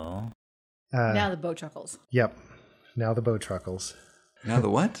 Uh-oh. Now the bow chuckles. Yep. Now the bow truckles. Now the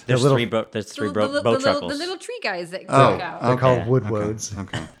what? There's little- three boat The truckles. little tree guys that Oh, stuck out. They're called Okay. wood woads.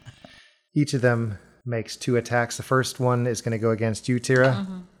 Okay. Each of them makes 2 attacks. The first one is going to go against you, Tira.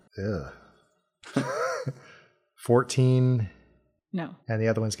 Ugh. 14, No. and the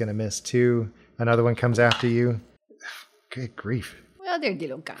other one's going to miss 2. Another one comes after you. Good grief. Well, they're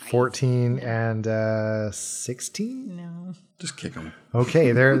little guys. 14 and 16? No. Just kick them.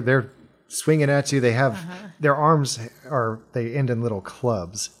 Okay, they're swinging at you. They have their arms they end in little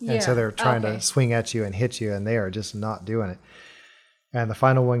clubs, and so Yeah, they're trying okay. to swing at you and hit you, and they are just not doing it. And the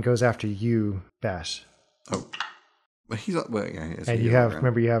final one goes after you, Bash. Oh. But he's well, yeah, he is. And He's you have around.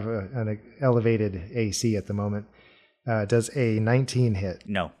 remember you have an elevated AC at the moment. Does a 19 hit?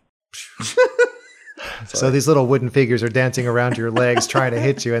 No. So these little wooden figures are dancing around your legs trying to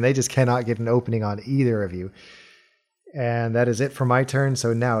hit you, and they just cannot get an opening on either of you. And that is it for my turn.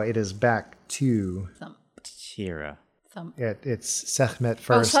 So now it is back to Thump. Tira. Thump. it's Sekhmet Oh,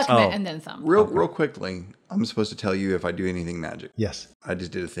 first. Suckmet and then thump. Real quickly, I'm supposed to tell you if I do anything magic. Yes. I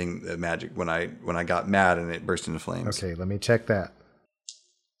just did a thing magic when I got mad and it burst into flames. Okay, let me check that.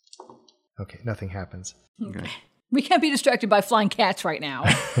 Okay, nothing happens. Okay. We can't be distracted by flying cats right now.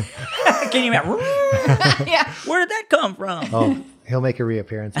 Can you imagine? Yeah. Where did that come from? Oh, he'll make a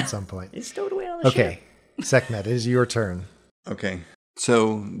reappearance at some point. It's stowed away on the ship. Okay, Sekhmet, it is your turn. Okay.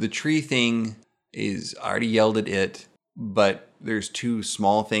 So the tree thing is I already yelled at it, but there's 2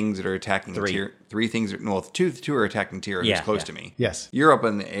 small things that are attacking Three. Tyr. 3 things two are attacking Tyr, who's Yeah, close yeah. to me. Yes. You're up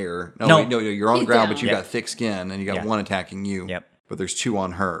in the air. No. Wait, you're on the He's ground, down. but you Yep. got thick skin, and you got Yeah. 1 attacking you. Yep. But there's 2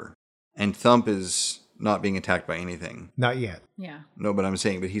 on her. And Thump is not being attacked by anything. Not yet. Yeah. No, but I'm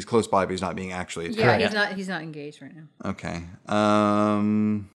saying, but he's close by, but he's not being actually attacked. Yeah, he's not engaged right now. Okay.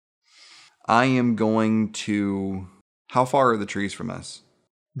 I am going to. How far are the trees from us?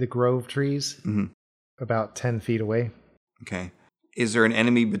 The grove trees, about 10 feet away. Okay. Is there an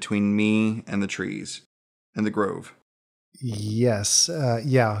enemy between me and the trees and the grove? Yes.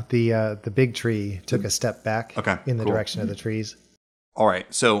 Yeah, the big tree took a step back in the cool. direction of the trees. All right.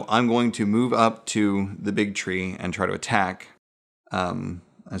 So I'm going to move up to the big tree and try to attack. And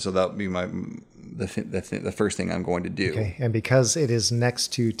so that would be the first thing I'm going to do. Okay, and because it is next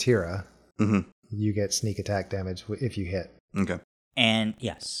to Tira, you get sneak attack damage if you hit. Okay. And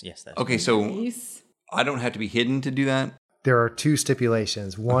yes, that's Okay. So Nice. I don't have to be hidden to do that. There are 2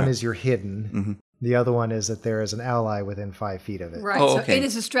 stipulations. One Okay. is you're hidden. The other one is that there is an ally within 5 feet of it. Right. Oh, So okay. it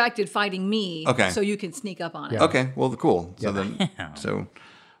is distracted fighting me. Okay. So you can sneak up on it. Yeah. Okay. Well, cool. So Yeah. then,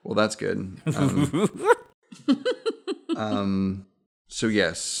 well, that's good. So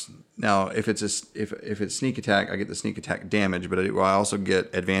yes. Now, if it's if it's sneak attack, I get the sneak attack damage, but will I also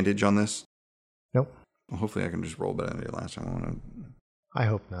get advantage on this? Nope. Well, hopefully, I can just roll better than I did last time. I want to I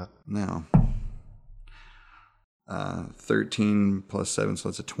hope not. now. 13 plus 7, so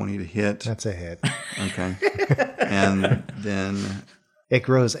that's a 20 to hit. That's a hit. Okay. And then It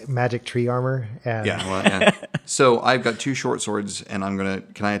grows magic tree armor. And yeah. So I've got 2 short swords, and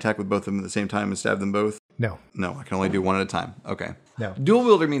can I attack with both of them at the same time and stab them both? No. No, I can only do one at a time. Okay. No. Dual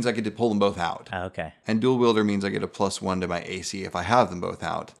wielder means I get to pull them both out. Okay. And dual wielder means I get a +1 to my AC if I have them both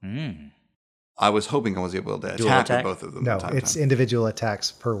out. I was hoping I was able to attack with both of them No, at the time. it's individual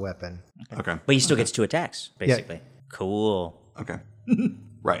attacks per weapon. Okay. But he still gets 2 attacks, basically. Cool. Okay.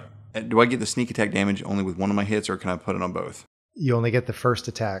 Right. Do I get the sneak attack damage only with one of my hits, or can I put it on both? You only get the first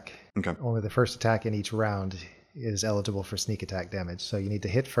attack. Okay. Only the first attack in each round is eligible for sneak attack damage. So you need to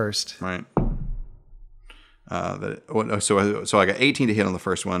hit first. Right. So I got 18 to hit on the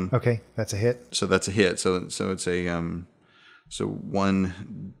first one. Okay, that's a hit. So that's a hit. So it's a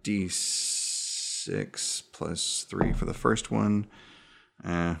 1d6 plus 3 for the first one.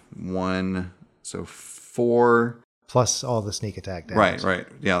 1. So 4. Plus all the sneak attack damage. Right.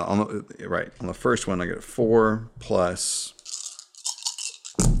 Yeah. On the first one, I get 4 plus.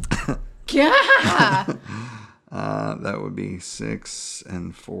 Yeah. That would be 6,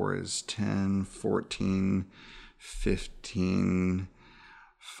 and 4 is 10, 14, 15,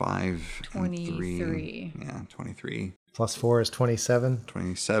 5, 23. And 3. Yeah, 23. Plus 4 is 27.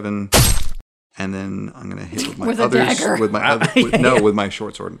 27. And then I'm gonna hit with my With a other dagger. with my other with my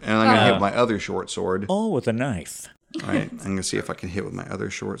short sword. And I'm gonna hit with my other short sword. Oh, with a knife. All right. I'm gonna see if I can hit with my other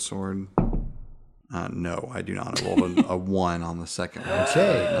short sword. No, I do not. I rolled a 1 on the second one.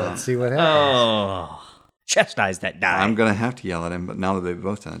 Okay, let's see what happens. Oh. Chastise that die. I'm gonna have to yell at him, but now that they've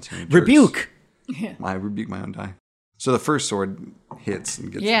both done it to me, jerks. Rebuke. I rebuke my own die. So the first sword hits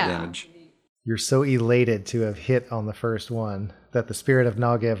and gets the damage. You're so elated to have hit on the first one that the spirit of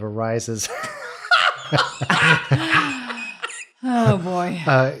Nagev arises. Oh boy.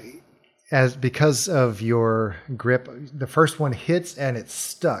 Because of your grip, the first one hits and it's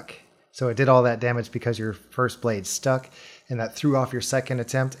stuck. So it did all that damage because your first blade stuck, and that threw off your second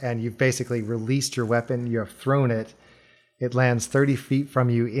attempt, and you've basically released your weapon. You have thrown it. It lands 30 feet from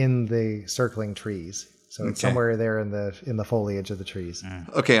you in the circling trees. So it's somewhere there in the foliage of the trees.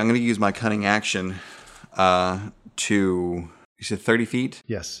 Okay, I'm going to use my cunning action to, you said 30 feet?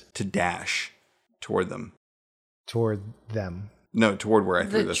 Yes, To dash toward them. toward them. No, toward where I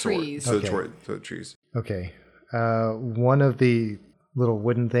threw The the trees. sword. So Okay. toward the trees. Okay. One of the little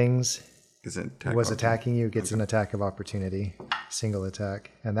wooden things Is it attack was opportunity? attacking you, gets an attack of opportunity, single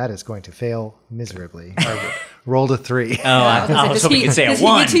attack, and that is going to fail miserably. I rolled a 3. Oh, I was hoping you'd say a does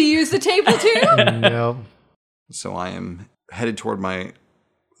 1. he get to use the table too? No. So I am headed toward the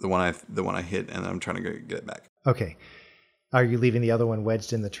one I hit, and I'm trying to get it back. Okay. Are you leaving the other one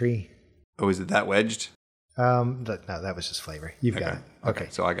wedged in the tree? Oh, is it that wedged? No, that was just flavor. You've got it. Okay.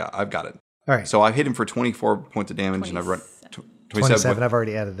 So I've got it. All right. So I've hit him for 24 points of damage, and I've run 27. I've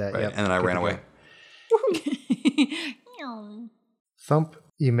already added that. Right, Yep. and then I Good ran to away. go. Thump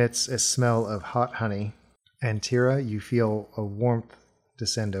emits a smell of hot honey, and Tira, you feel a warmth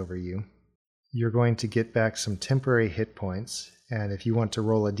descend over you. You're going to get back some temporary hit points, and if you want to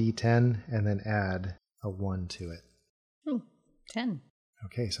roll a d10 and then add a 1 to it. 10.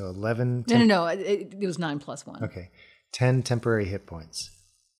 Okay, so 11. No. It was 9 plus 1. Okay, 10 temporary hit points.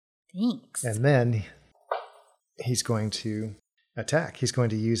 Thanks. And then he's going to attack. He's going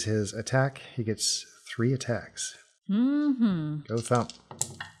to use his attack. He gets 3 attacks. Mm-hmm. Go Thump.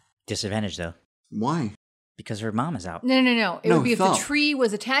 Disadvantage, though, Why? because her mom is out. No. It No, would be if Thump. the tree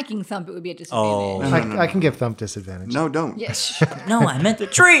was attacking Thump, it would be a Oh. disadvantage. I can give Thump disadvantage. No, don't. Yes. No, I meant the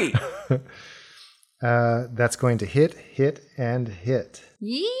tree. That's going to hit, and hit.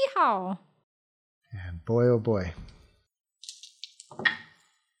 Yeehaw. And boy, oh boy.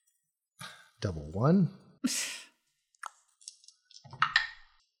 Double 1.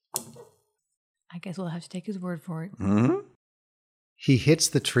 I guess we'll have to take his word for it. Mm-hmm. He hits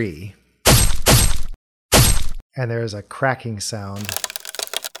the tree, and there is a cracking sound.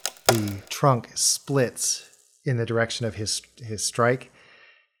 The trunk splits in the direction of his strike,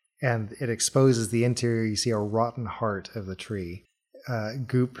 and it exposes the interior. You see a rotten heart of the tree.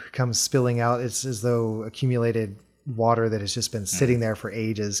 Goop comes spilling out. It's as though accumulated water that has just been sitting there for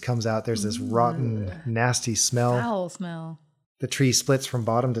ages comes out. There's this rotten, nasty smell. Foul smell. The tree splits from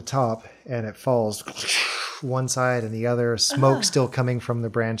bottom to top, and it falls one side and the other, smoke still coming from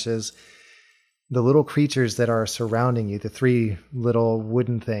the branches. The little creatures that are surrounding you, the 3 little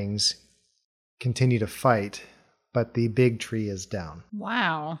wooden things, continue to fight, but the big tree is down.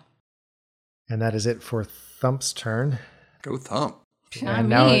 Wow. And that is it for Thump's turn. Go Thump. And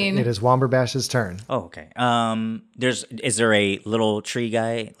now it is Womberbash's turn. Oh, okay. Is there a little tree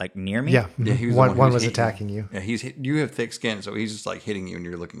guy like near me? Yeah, Yeah, he was the one one who was was hitting attacking you. Yeah, you have thick skin, so he's just like hitting you, and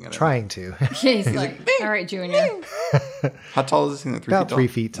you're looking at him. Trying to. He's like, all right, Junior. How tall is this thing? 3 About feet tall? 3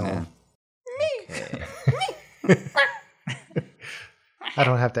 feet tall. Yeah. I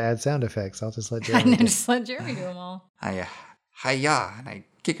don't have to add sound effects. I'll just let And Jeremy then do it. just let Jeremy do them all. Hi-ya, and I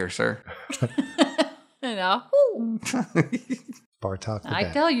kick her, sir. And, ooh, Bartok the I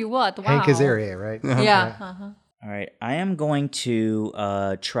Bat. tell you what, wow. Hank Azaria, right? Yeah. Uh-huh. All right, I am going to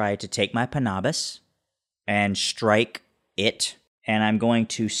try to take my Panabis and strike it, and I'm going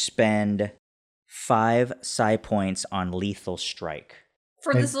to spend 5 psi points on lethal strike.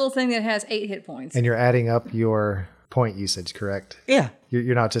 For this little thing that has 8 hit points. And you're adding up your point usage, correct? Yeah.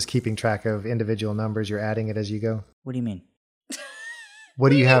 You're not just keeping track of individual numbers, you're adding it as you go. What do you mean? What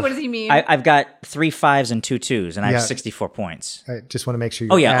do you have? What does he mean? I've got 3 5s and 2 2s, and I Yeah. have 64 points. I just want to make sure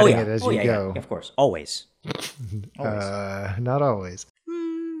you're adding it as you go. Yeah, of course, always. Not always.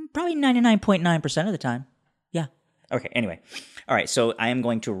 Probably 99.9% of the time. Yeah. Okay, anyway. All right, so I am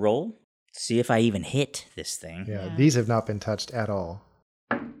going to roll, see if I even hit this thing. Yeah, these have not been touched at all.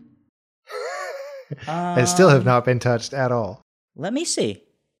 And still have not been touched at all. Let me see.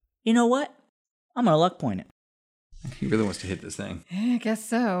 You know what? I'm going to luck point it. He really wants to hit this thing. I guess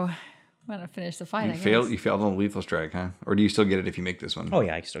so. I'm going to finish the fight, I You guess. failed. You failed on the lethal strike, huh? Or do you still get it if you make this one? Oh,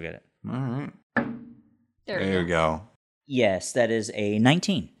 yeah, I can still get it. All right. There There you go. Yes, that is a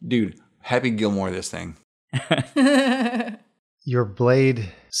 19. Dude, Happy Gilmore this thing. Your blade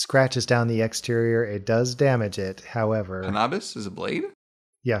scratches down the exterior. It does damage it, however. Panabis is a blade?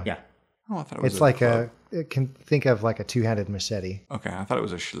 Yeah. Yeah. Oh, I thought it was It's like club. it can think of like a two-handed machete. Okay, I thought it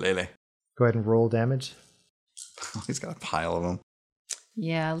was a shillelagh. Go ahead and roll damage. He's got a pile of them.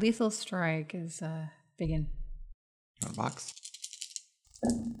 Yeah, lethal strike is big in. In a box.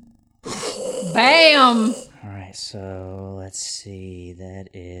 Bam! All right, so let's see. That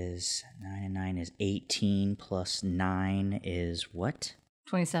is 9 and 9 is 18 plus 9 is what?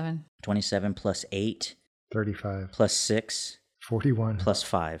 27. 27 plus 8 35, plus 6 41, plus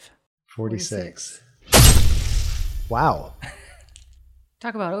 5. 46. Wow.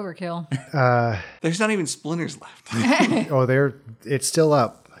 Talk about overkill. There's not even splinters left. Oh, it's still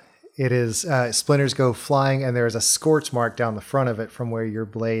up. It is, splinters go flying, and there is a scorch mark down the front of it from where your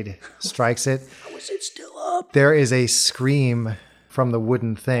blade strikes it. How is it still up? There is a scream from the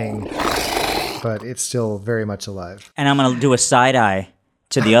wooden thing, but it's still very much alive. And I'm going to do a side eye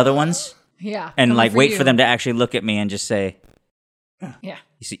to the other ones Yeah. and coming like wait you. for them to actually look at me and just say, Yeah.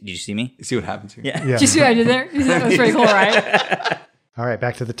 did you see me? You see what happens here? Yeah. Yeah. Did you see what I did there? That was pretty cool, right? All right,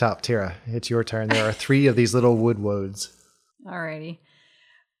 back to the top. Tira, it's your turn. There are 3 of these little wood woads. Alrighty.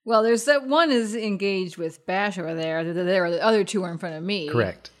 Well, there's that one is engaged with Bash over there. The other 2 are in front of me.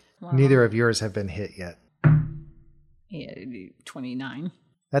 Correct. Neither of yours have been hit yet. Yeah, 29.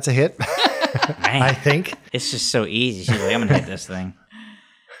 That's a hit, Man, I think. it's just so easy. She's like, I'm going to hit this thing.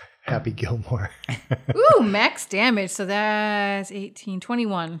 Happy Gilmore. Ooh, max damage. So that's 18,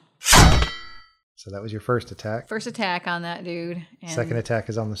 21. So that was your first attack. First attack on that dude. And Second attack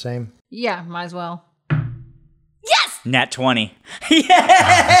is on the same. Yeah, might as well. Nat 20.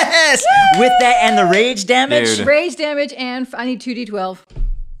 Yes! With that and the rage damage? Dude. Rage damage, and I need 2d12. Why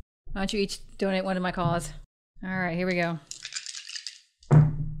don't you each donate one to my cause? All right, here we go.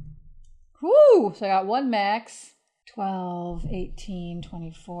 Woo! So I got 1 max. 12, 18,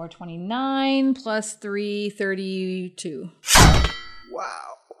 24, 29, plus 3, 32.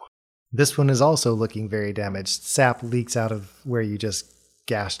 This one is also looking very damaged. Sap leaks out of where you just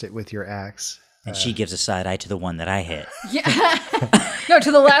gashed it with your axe. And she gives a side eye to the one that I hit. Yeah. No,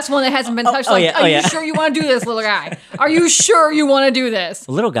 to the last one that hasn't been touched. oh, Like, yeah, are oh, you yeah. sure you want to do this, little guy? Are you sure you want to do this?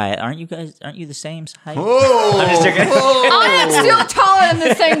 Little guy, aren't you the same height? Whoa! I'm just joking. I am still taller than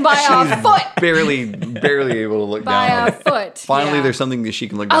this thing by a foot. barely able to look By down. a foot. Finally, yeah. there's something that she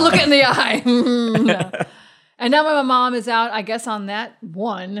can look down. I look on. it in the eye. No. And now my mom is out, I guess, on that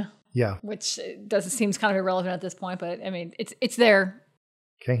one, Yeah. which seems kind of irrelevant at this point, but I mean, it's there.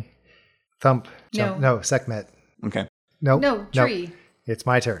 Okay. Thump. Jump. No, Sekhmet. Okay. Nope. No, tree. Nope. It's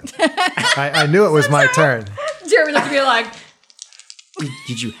my turn. I knew it was my turn. Jeremy looked at me like,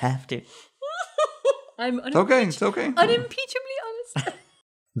 Did you have to? I'm It's okay. It's okay. unimpeachably honest.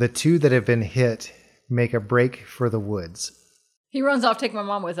 The 2 that have been hit make a break for the woods. He runs off, take my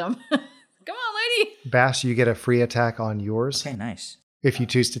mom with him. Come on, lady. Bash, you get a free attack on yours Okay, nice. if you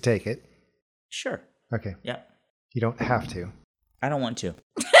choose to take it. Sure. Okay. Yeah. You don't have to. I don't want to.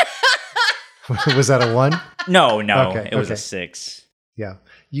 Was that a 1? No. Okay, It was okay. a 6. Yeah.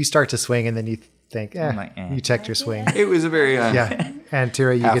 You start to swing and then you think, I'm like, eh. you checked your swing. It was a very Yeah. And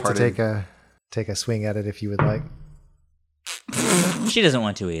Tira, you get to Half-hearted. take a swing at it if you would like. She doesn't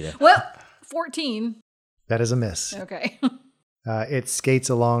want to either. Well, 14. That is a miss. Okay. It skates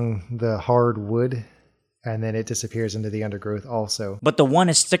along the hard wood and then it disappears into the undergrowth also. But the one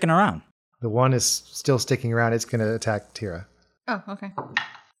is sticking around. The 1 is still sticking around. It's going to attack Tira. Oh, okay.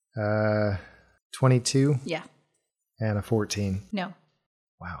 22 Yeah. and a 14. No.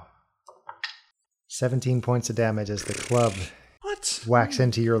 Wow. 17 points of damage as the club What? whacks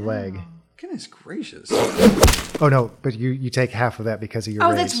into your leg. Goodness gracious. Oh no, but you take half of that because of your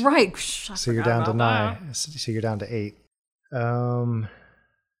rage. That's right. So you're down to 9. So you're down to 8. And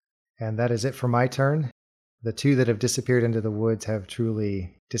that is it for my turn. The 2 that have disappeared into the woods have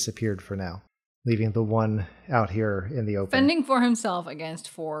truly disappeared for now, leaving the 1 out here in the open. Fending for himself against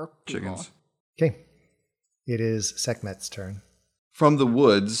 4 people. Chickens. Okay. It is Sekhmet's turn. From the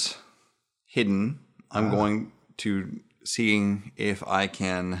woods, hidden, I'm going to seeing if I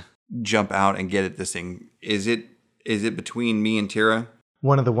can jump out and get at this thing. Is it between me and Tira?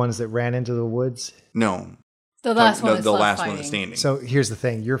 One of the ones that ran into the woods. No. The last one. The last one that's standing. So here's the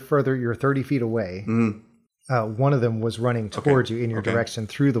thing: you're 30 feet away. One of them was running towards you in your direction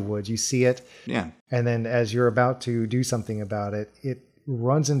through the woods. You see it, and then as you're about to do something about it, it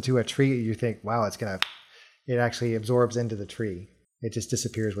runs into a tree. You think, "Wow, it actually absorbs into the tree. It just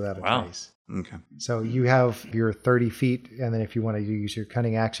disappears without a trace." Okay. So you have your 30 feet, and then if you want to use your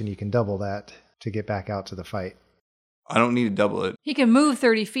cunning action, you can double that to get back out to the fight. I don't need to double it. He can move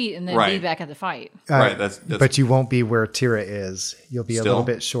 30 feet and then be back at the fight. Right. That's but you won't be where Tira is. You'll be a little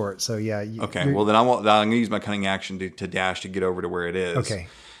bit short. So yeah. Okay. Well, then I'm going to use my cunning action to dash to get over to where it is. Okay.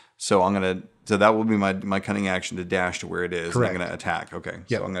 So so that will be my cunning action to dash to where it is. Correct. And I'm going to attack. Okay.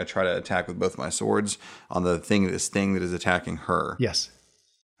 Yep. So I'm going to try to attack with both my swords on this thing that is attacking her. Yes.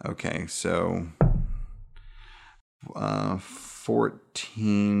 Okay. So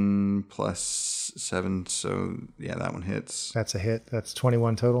 14 plus 7. So yeah, that one hits. That's a hit. That's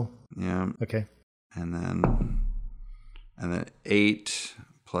 21 total. Yeah. Okay. And then 8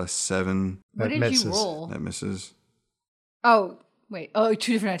 plus 7. What did misses. you roll? That misses. Oh, wait. Oh,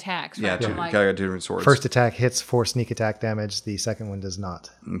 2 different attacks. Right? Yeah, I'm I got 2 different swords. First attack hits for sneak attack damage. The second one does not.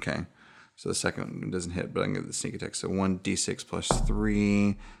 Okay. So the second one doesn't hit, but I can give the sneak attack. So 1d6 plus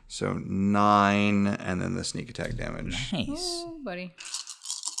 3. So 9. And then the sneak attack damage. Nice. Oh, buddy.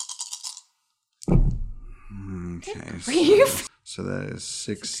 Okay. So that is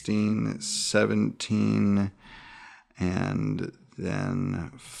 16, 17, and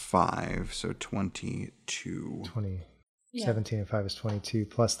then 5. So 22. 17 and 5 is 22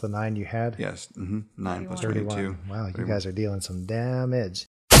 plus the 9 you had. Yes. 9 plus 31. 22. Wow, you guys are dealing some damage.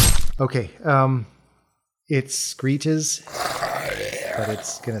 Okay. It screeches, but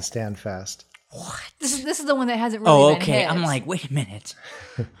it's going to stand fast. This is the one that hasn't really been hit. I'm like, wait a minute.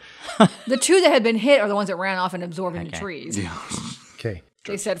 The 2 that had been hit are the ones that ran off and absorbed into trees. Yeah. Okay.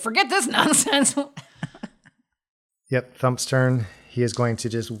 They said, forget this nonsense. Yep. Thump's turn. He is going to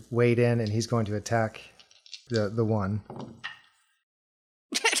just wade in and he's going to attack the 1.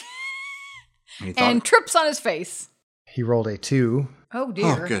 And trips on his face. He rolled a 2, Oh,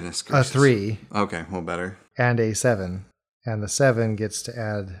 dear. Oh, goodness a gracious. 3, Okay, well, better. and a 7. And the 7 gets to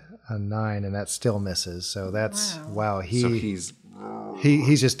add a 9, and that still misses. So that's, wow. So he's...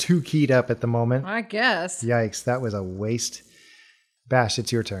 He's just too keyed up at the moment. I guess. Yikes, that was a waste. Bash,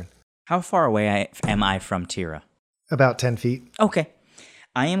 it's your turn. How far away am I from Tira? About 10 feet. Okay.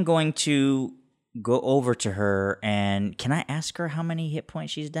 I am going to go over to her, and can I ask her how many hit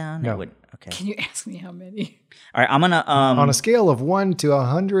points she's down? No. Okay. Can you ask me how many? All right, I'm going to... On a scale of 1 to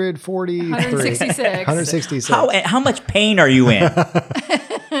 143. 166. 166. How much pain are you in?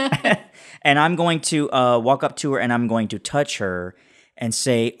 And I'm going to walk up to her, and I'm going to touch her and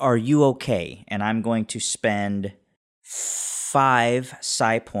say, "Are you okay?" And I'm going to spend 5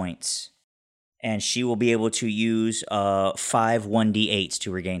 psi points, and she will be able to use 5 1d8s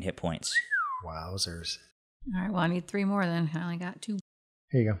to regain hit points. Wowzers. All right, well, I need 3 more then. I only got 2.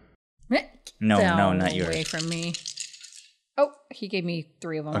 Here you go. No, Down not yours. Away from me. Oh, he gave me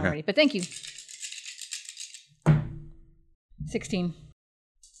 3 of them Okay. already, but thank you. 16.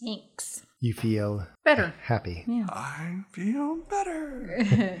 Thanks. You feel Better. happy. Yeah. I feel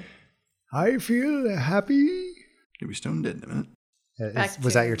better. I feel happy. You'll be stone dead in a minute. Back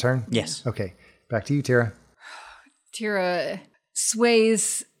Was to- that your turn? Yes. Okay. Back to you, Tira. Tira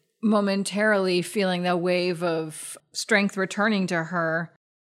sways momentarily, feeling the wave of strength returning to her.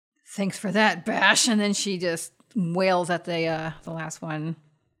 Thanks for that, Bash. And then she just wails at the last one.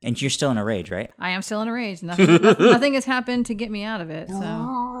 And you're still in a rage, right? I am still in a rage. Nothing has happened to get me out of it. So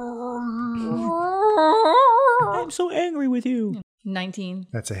I'm so angry with you. 19.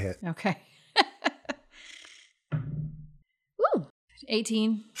 That's a hit. Okay. Woo!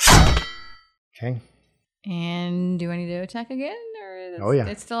 18. Okay. And do I need to attack again? Or Oh, yeah.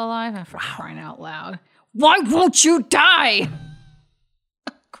 It's still alive? I'm crying out loud. Why won't you die?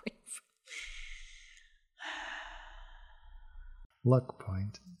 Luck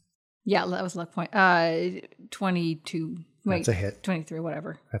point. Yeah, that was luck point. 22. Wait, That's a hit. 23,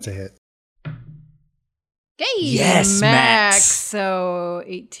 whatever. That's a hit. Yay! Yes, Max. So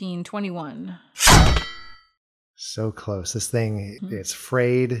 18, 21. So close. This thing, it's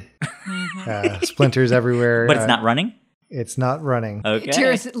frayed. Splinters everywhere. But it's not running? It's not running. Okay.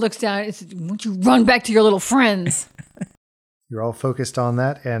 Tira looks down and says, won't you run back to your little friends? You're all focused on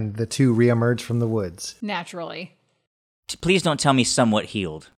that, and the two reemerge from the woods. Naturally. Please don't tell me somewhat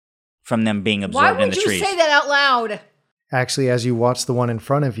healed from them being Why absorbed in would the you trees. say that out loud? Actually, as you watch the one in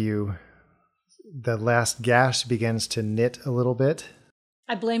front of you, the last gash begins to knit a little bit.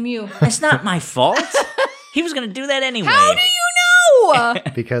 I blame you. It's not my fault. He was going to do that anyway. How do you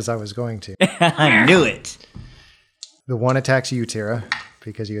know? Because I was going to. I knew it. The one attacks you, Tira,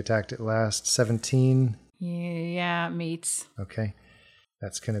 because you attacked it last. 17. Yeah, meets. Okay.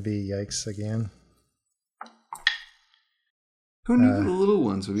 That's going to be yikes again. Who knew the little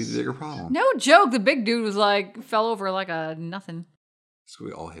ones would be the bigger problem? No joke. The big dude was like, fell over like a nothing. So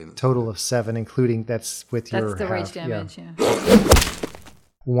we all hate it. Total of 7, including that's with your That's the rage half, damage, yeah.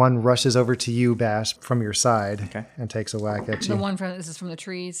 One rushes over to you, Bash, from your side, Okay. and takes a whack at The you. one from, this is from the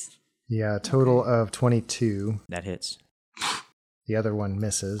trees. Yeah, total of 22. That hits. The other one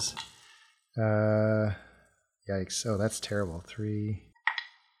misses. Yikes. Oh, that's terrible. 3,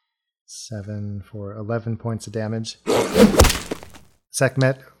 7, 4, 11 points of damage.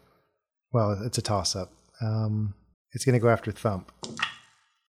 Sekhmet, well, it's a toss-up. It's going to go after Thump.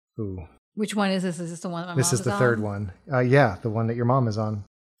 Ooh. Which one is this? Is this the one that my This mom is the on? third one. Yeah, the one that your mom is on.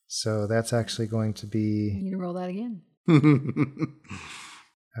 So that's actually going to You be... need to roll that again.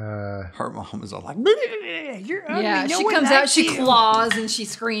 Her mom is all like, You're ugly. Yeah, no she one comes out, likes she you. claws, and she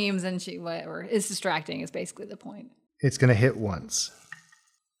screams, and she whatever. It's distracting is basically the point. It's going to hit once.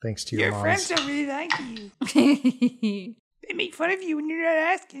 Thanks to your Your mom's. friends don't really like you. They make fun of you when you're not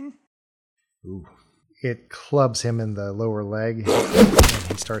asking. Ooh. It clubs him in the lower leg, and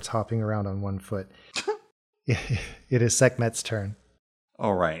he starts hopping around on one foot. It is Sekhmet's turn.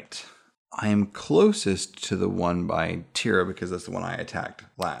 all right. I am closest to the one by Tira because that's the one I attacked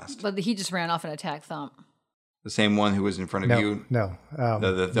last. But he just ran off and attacked Thump. The same one who was in front of No, you. no.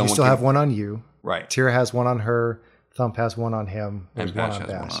 The You one still can- have one on you. Right. Tira has one on her. Thump has one on him. There's And one Bash on has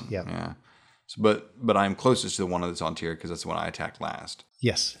Bash. one on. Yep. Yeah. So, but I'm closest to the one that's on Tira because that's the one I attacked last.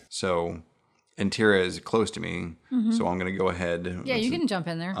 Yes. So, and Tira is close to me. So I'm going to go ahead. Yeah, you can jump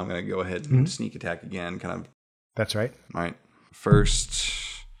in there. I'm going to go ahead and sneak attack again. Kind of. That's right. All right. First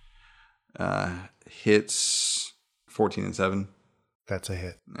hits 14 and 7. That's a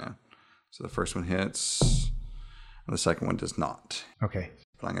hit. Yeah. So the first one hits, and the second one does not. Okay.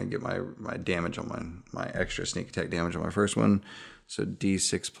 But I'm going to get my damage on my extra sneak attack damage on my first one. So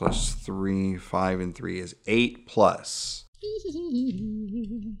D6 plus 3, 5 and 3 is 8 plus.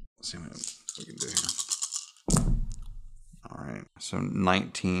 Let's see what we can do here. All right. So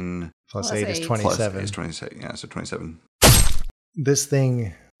 19 Plus Plus 8 is eight. plus 27. 8 is 27. Yeah, so 27. This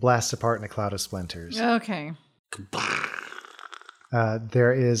thing blasts apart in a cloud of splinters. Okay.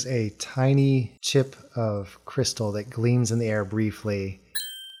 There is a tiny chip of crystal that gleams in the air briefly,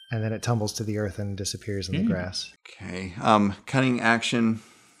 and then it tumbles to the earth and disappears in the grass. Okay. Cunning action.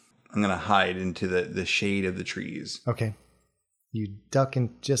 I'm going to hide into the shade of the trees. Okay. You duck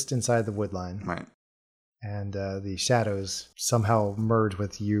in just inside the wood line, Right. and the shadows somehow merge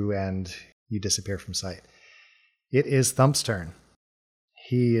with you, and you disappear from sight. It is Thump's turn.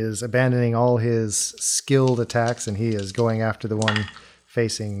 He is abandoning all his skilled attacks, and he is going after the one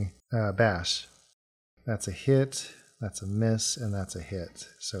facing Bash. That's a hit, that's a miss, and that's a hit.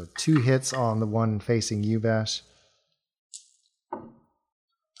 So 2 hits on the one facing you, Bash.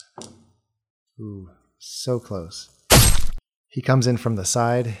 Ooh, so close. He comes in from the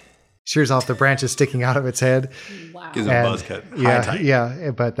side, shears off the branches sticking out of its head. Wow. Gives him a buzz cut. High Yeah, tight.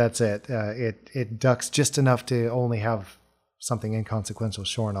 yeah, but that's it. It ducks just enough to only have something inconsequential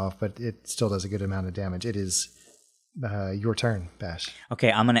shorn off, but it still does a good amount of damage. It is your turn, Bash.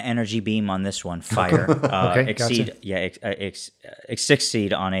 Okay, I'm going to energy beam on this one. Fire. Okay, exceed. gotcha. Yeah,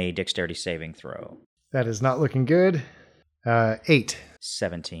 succeed on a dexterity saving throw. That is not looking good. 8.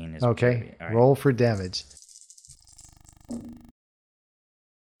 17 is Okay, All right. roll for damage. All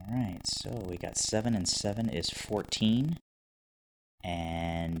right, so we got 7 and 7 is 14.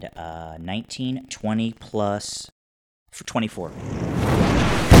 And 19, 20 plus for 24.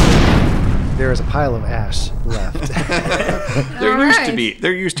 There is a pile of ash left.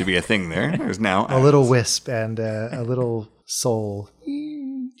 There used to be a thing there. There's now A little wisp and a little soul.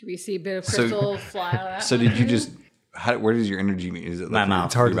 Do we see a bit of So- crystal fly out of that? So did you just Where does your energy meet? Is it My mouth.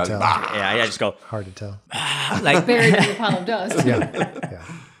 It's hard to about- tell. Yeah, I just go Hard to tell. like Buried in a pile of dust. Yeah.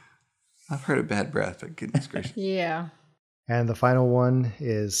 I've heard of bad breath, but goodness gracious. Yeah. And the final one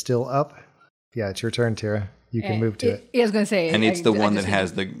is still up. Yeah, it's your turn, Tira. You can move to it. I was going to say. And it's the one that just-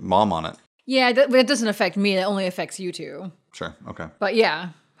 has the mom on it. Yeah, but it doesn't affect me. It only affects you two. Sure. Okay. But yeah,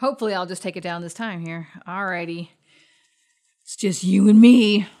 hopefully I'll just take it down this time here. Alrighty. It's just you and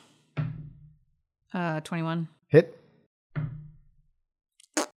me. 21. Hit.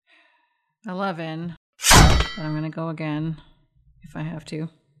 11. But I'm going to go again if I have to.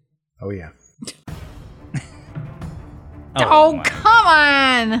 Oh, yeah. Oh, my- come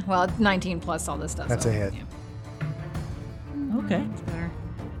on! Well, it's 19 plus all this stuff. That's so, a hit. yeah, Okay. it's better.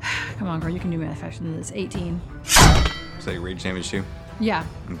 Come on, girl, you can do math faster than this. 18. So you rage damage too? Yeah.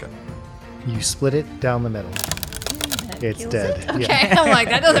 Okay. You split it down the middle. It's kills dead. it? Okay, I'm like,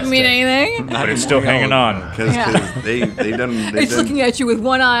 that doesn't mean anything. But it's still hanging on. Because Yeah. they done. It's looking at you with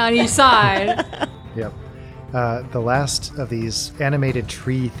one eye on each side. Yep. The last of these animated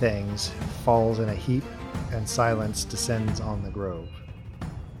tree things falls in a heap, and silence descends on the grove.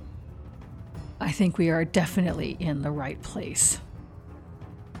 I think we are definitely in the right place.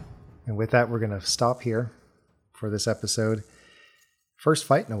 And with that, we're going to stop here for this episode. First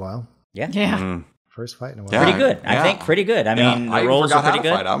fight in a while. Yeah. Yeah. First fight in a while. Pretty good. I Yeah. think pretty good. I mean, I the even rolls are forgot how pretty to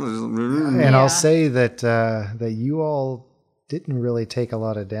good. fight. I was And Yeah. I'll say that that you all didn't really take a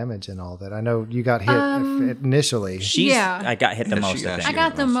lot of damage in all that. I know you got hit initially. Yeah. I got hit the Yeah, most, she- I yeah, think. I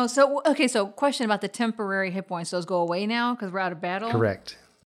got the most. So, okay, so question about the temporary hit points. Those go away now because we're out of battle? Correct.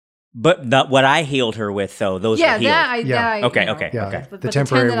 But what I healed her with, though, those Yeah, were healed. Yeah. Okay, okay, Yeah. okay. The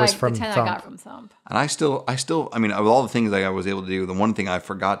temporary was from the 10 I Thump. got from Thump. And I still, I mean, of all the things that I was able to do, the one thing I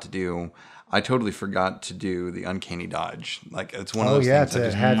forgot to do, I totally forgot to do the uncanny dodge. Like it's one of Oh, those yeah, things. I to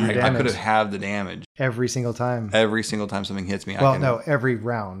just, have your I damage. could have had the damage Every single time. every single time something hits me. Well, no, every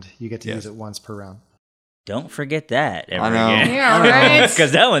round. You get to Yes. use it once per round. Don't forget that ever I know. again. Yeah, right?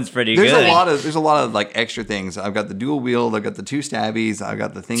 Because that one's pretty There's good. a lot of like extra things. I've got the dual wield. I've got the two stabbies. I've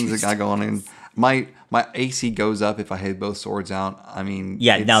got the things that got going in. My AC goes up if I had both swords out. I mean,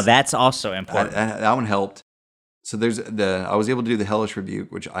 Yeah, it's- now that's also important. that one helped. So I was able to do the hellish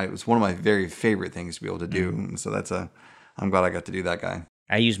rebuke, which was one of my very favorite things to be able to do. And so I'm glad I got to do that guy.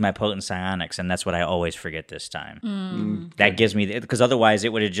 I use my potent psionics, and that's what I always forget this time. That gives me, because otherwise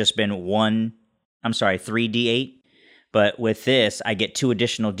it would have just been 3d8. But with this, I get 2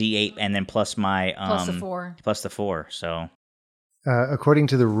 additional d8 and then plus my... Plus the 4. Plus the 4, so... According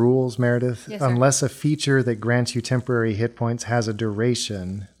to the rules, Meredith, Yes, sir. unless a feature that grants you temporary hit points has a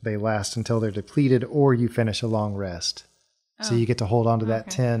duration, they last until they're depleted or you finish a long rest. So you get to hold on to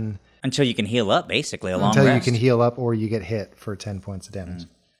that 10 Until you can heal up, basically, a long until rest. you can heal up or you get hit for 10 points of damage.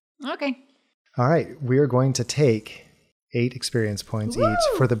 Okay. All right, we are going to take 8 experience points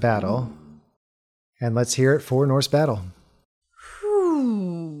each for the battle. And let's hear it for Norse battle.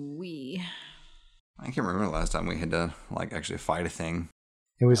 Whew-wee. I can't remember the last time we had to like actually fight a thing.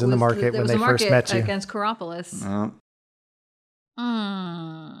 It was in the market when they first met you. Against Chiropolis.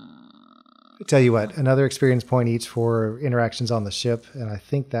 I tell you what, another experience point each for interactions on the ship, and I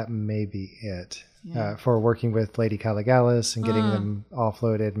think that may be it. For working with Lady Caligalis and getting them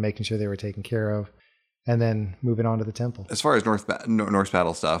offloaded and making sure they were taken care of, and then moving on to the temple. As far as Norse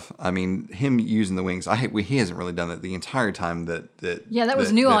battle stuff, I mean, him using the wings, he hasn't really done that the entire time that Yeah, that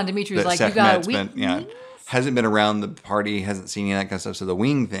was new on Dimitri's, like, you Sekhmet's got a week- been- yeah, hasn't been around the party, hasn't seen any of that kind of stuff. So the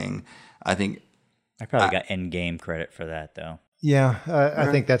wing thing, I think, I probably got end game credit for that, though. Yeah,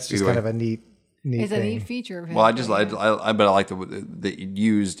 I think that's just Either kind way. of a neat It's a thing. neat feature of him. well, I like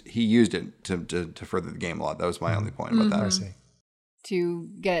that he used it to further the game a lot. That was my only point about that. I see. to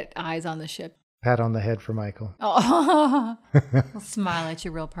get eyes on the ship. Pat on the head for Michael. Oh, we'll smile at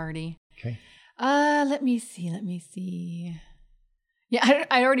your real party. Okay. Let me see. Yeah,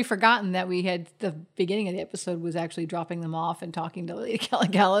 I'd already forgotten that we had the beginning of the episode was actually dropping them off and talking to Lady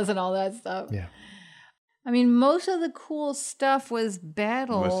Caligalis and all that stuff. Yeah. I mean, most of the cool stuff was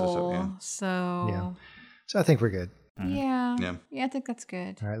battle. Most of the stuff, yeah. So, Yeah. So I think we're good. yeah. Yeah. Yeah, I think that's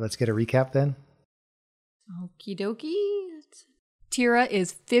good. All right, let's get a recap then. Okie dokie. Tira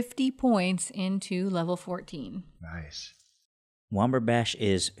is 50 points into level 14. Nice. Womberbash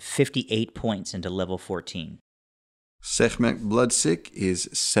is 58 points into level 14. Sekhmet Bloodsick is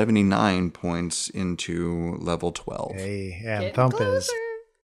 79 points into level 12. Hey, and Getting Thump closer. is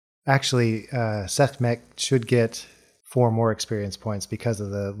actually Sekhmet should get 4 more experience points because of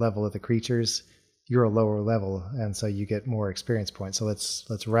the level of the creatures. You're a lower level, and so you get more experience points. So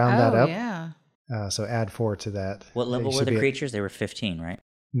let's round that up. Yeah. So add 4 to that. What It level were should the be at creatures? They were 15, right?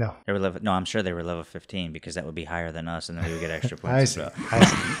 No. They were level. No, I'm sure they were level 15 because that would be higher than us, and then we would get extra I points. see. So. I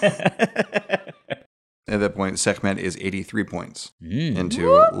see. At that point, Sekhmet is 83 points into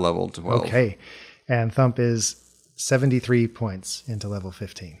level 12. Okay. And Thump is 73 points into level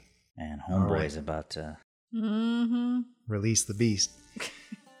 15. And Homeboy's about to... Release the beast.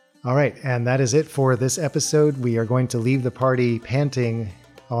 All right. And that is it for this episode. We are going to leave the party panting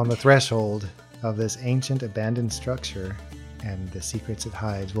on the threshold of this ancient abandoned structure and the secrets it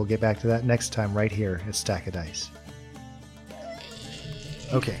hides. We'll get back to that next time right here at Stack of Dice.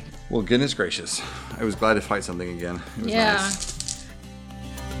 Okay. Well, goodness gracious. I was glad to fight something again. It was Yeah. nice.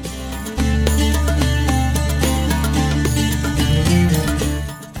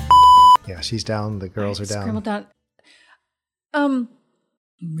 Yeah, she's down. The girls are down. Scrambled down.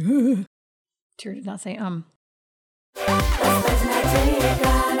 Tyr did not say